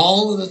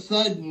 all of a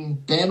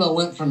sudden, Bama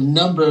went from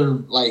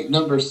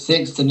number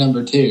 6 to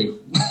number 2.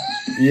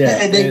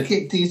 Yeah, and they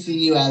kicked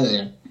TCU out of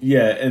there.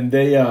 Yeah, and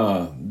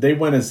they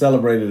went and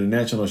celebrated a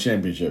national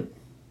championship.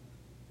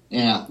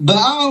 Yeah, but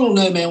I don't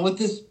know, man. With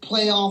this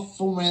playoff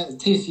format,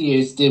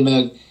 TCU still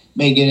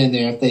may get in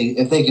there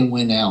if they can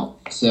win out.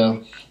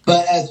 So.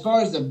 But as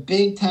far as a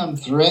big-time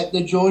threat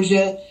to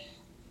Georgia,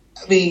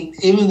 I mean,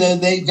 even though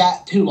they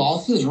got 2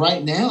 losses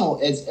right now,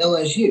 it's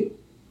LSU.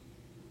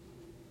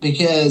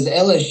 Because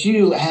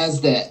LSU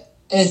has the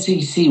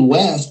SEC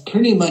West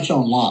pretty much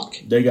on lock.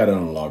 They got it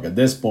on lock. At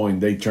this point,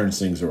 they turned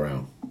things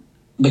around.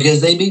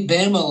 Because they beat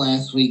Bama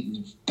last week,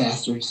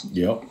 bastards.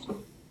 Yep.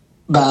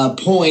 By a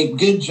point.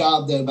 Good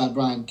job, though, by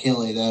Brian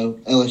Kelly, though,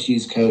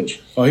 LSU's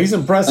coach. Oh, he's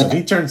impressive.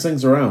 He turns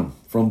things around.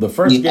 From the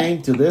first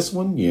game to this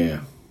one,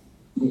 yeah.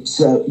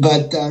 So,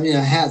 but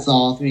hats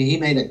off. I mean, he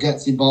made a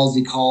gutsy,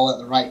 ballsy call at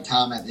the right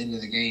time at the end of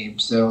the game.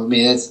 So, I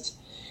mean, that's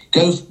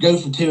go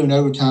for 2 in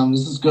overtime.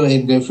 Let's just go ahead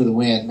and go for the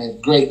win.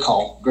 Man, great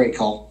call.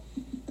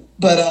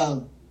 But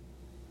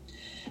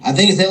I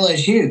think it's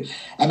LSU.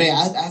 I mean,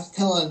 I was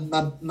telling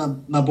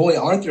my boy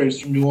Arthur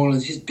is from New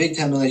Orleans. He's a big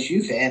time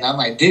LSU fan. I'm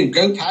like, dude,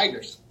 go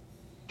Tigers.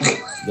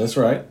 That's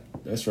right.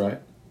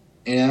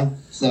 You know,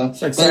 so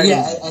but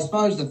yeah, as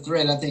far as the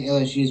threat, I think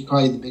LSU is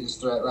probably the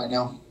biggest threat right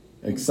now.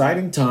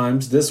 Exciting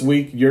times. This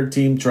week, your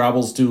team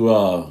travels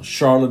to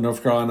Charlotte,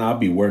 North Carolina. I'll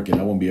be working.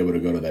 I won't be able to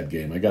go to that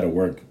game. I got to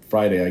work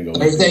Friday. I go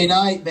Thursday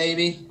night,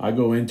 baby. I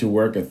go into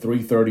work at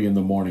 3:30 in the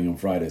morning on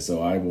Friday,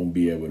 so I won't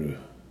be able to.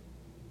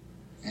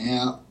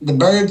 Yeah, the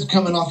Birds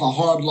coming off a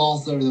hard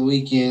loss over the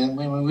weekend.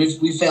 I mean,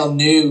 we find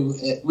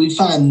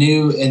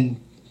new and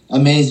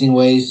amazing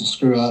ways to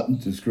screw up.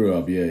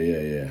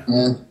 Yeah.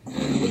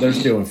 But they're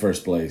still in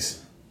first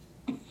place.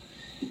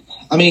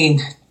 I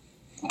mean.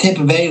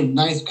 Tampa Bay,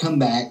 nice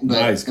comeback, but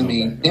I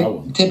mean,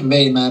 Tampa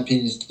Bay, in my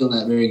opinion, is still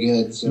not very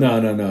good. So. No.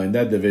 In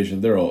that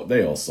division,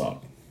 they all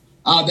suck.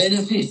 The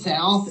NFC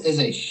South is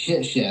a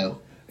shit show.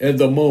 At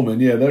the moment,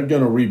 yeah, they're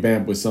gonna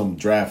revamp with some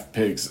draft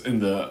picks in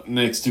the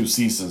next 2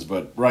 seasons,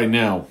 but right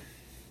now,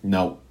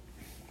 no.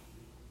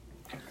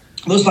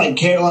 Looks like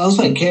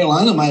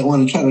Carolina might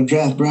want to try to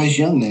draft Bryce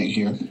Young next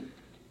year.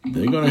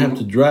 They're gonna have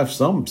to draft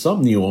some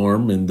new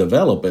arm and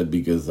develop it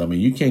because I mean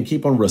you can't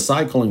keep on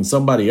recycling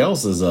somebody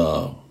else's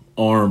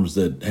arms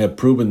that have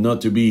proven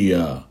not to be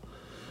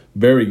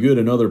very good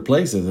in other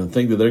places and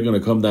think that they're going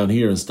to come down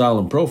here and style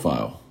and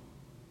profile.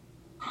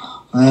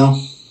 Well,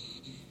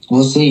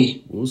 we'll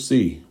see.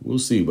 We'll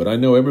see. But I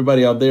know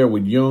everybody out there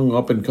with young,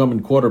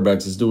 up-and-coming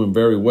quarterbacks is doing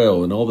very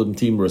well, and all them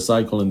team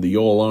recycling the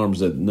old arms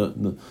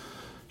that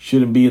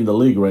shouldn't be in the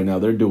league right now,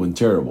 they're doing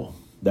terrible.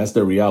 That's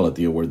the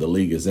reality of where the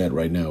league is at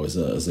right now. It's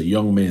a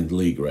young man's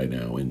league right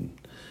now. And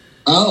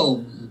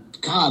oh,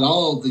 God,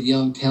 all of the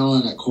young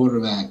talent at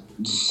quarterback.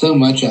 So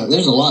much out.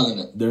 There's a lot of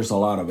it. There's a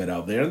lot of it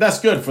out there. And that's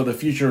good for the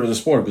future of the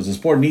sport because the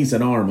sport needs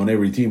an arm on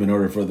every team in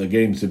order for the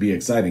games to be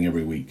exciting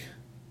every week.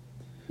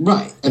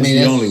 Right. That's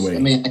the only way. I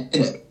mean, I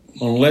get it.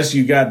 Unless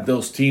you got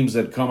those teams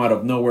that come out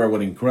of nowhere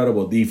with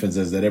incredible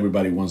defenses that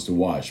everybody wants to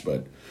watch.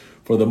 But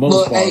for the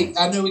most part. Hey,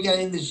 I know we got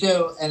to end the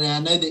show, and I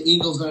know the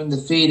Eagles are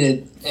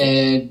undefeated.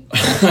 And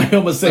I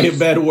almost say a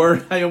bad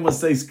word. I almost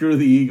say screw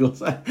the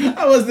Eagles.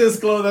 I was this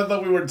close. I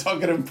thought we were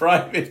talking in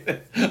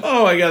private.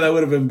 Oh, my God, that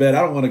would have been bad.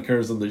 I don't want to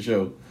curse on the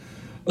show.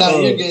 No,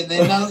 you're good.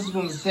 Then I was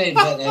going to say,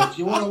 but if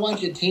you want to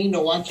watch a team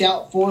to watch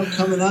out for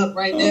coming up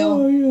right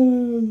now,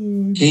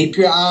 keep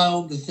your eye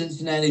on the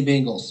Cincinnati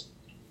Bengals.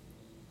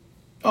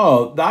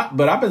 But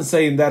I've been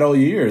saying that all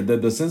year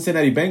that the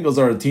Cincinnati Bengals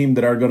are a team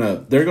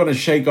that they're gonna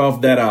shake off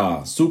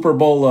that Super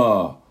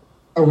Bowl.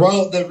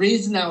 The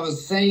reason I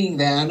was saying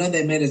that, I know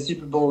they made a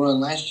Super Bowl run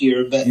last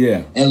year, but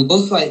it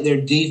looks like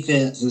their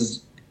defense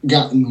has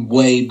gotten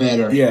way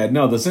better. Yeah,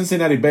 no, the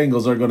Cincinnati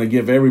Bengals are going to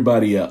give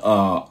everybody a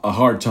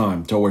hard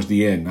time towards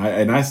the end.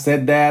 I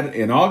said that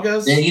in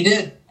August. Yeah, you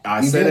did.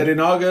 I said it in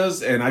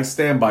August, and I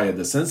stand by it.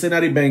 The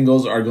Cincinnati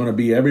Bengals are going to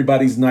be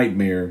everybody's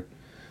nightmare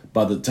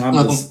by the time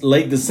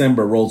late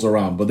December rolls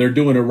around. But they're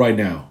doing it right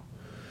now.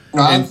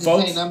 No, I'm just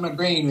saying, I'm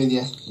agreeing with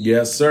you.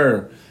 Yes,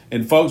 sir.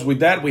 And folks, with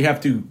that, we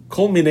have to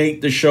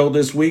culminate the show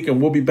this week,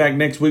 and we'll be back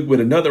next week with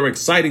another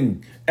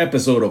exciting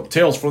episode of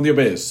Tales from the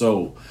Abyss.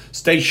 So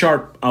stay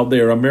sharp out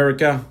there,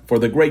 America. For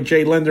the great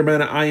Jay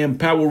Lenderman, I am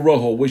Paulo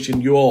Rojo,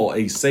 wishing you all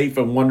a safe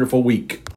and wonderful week.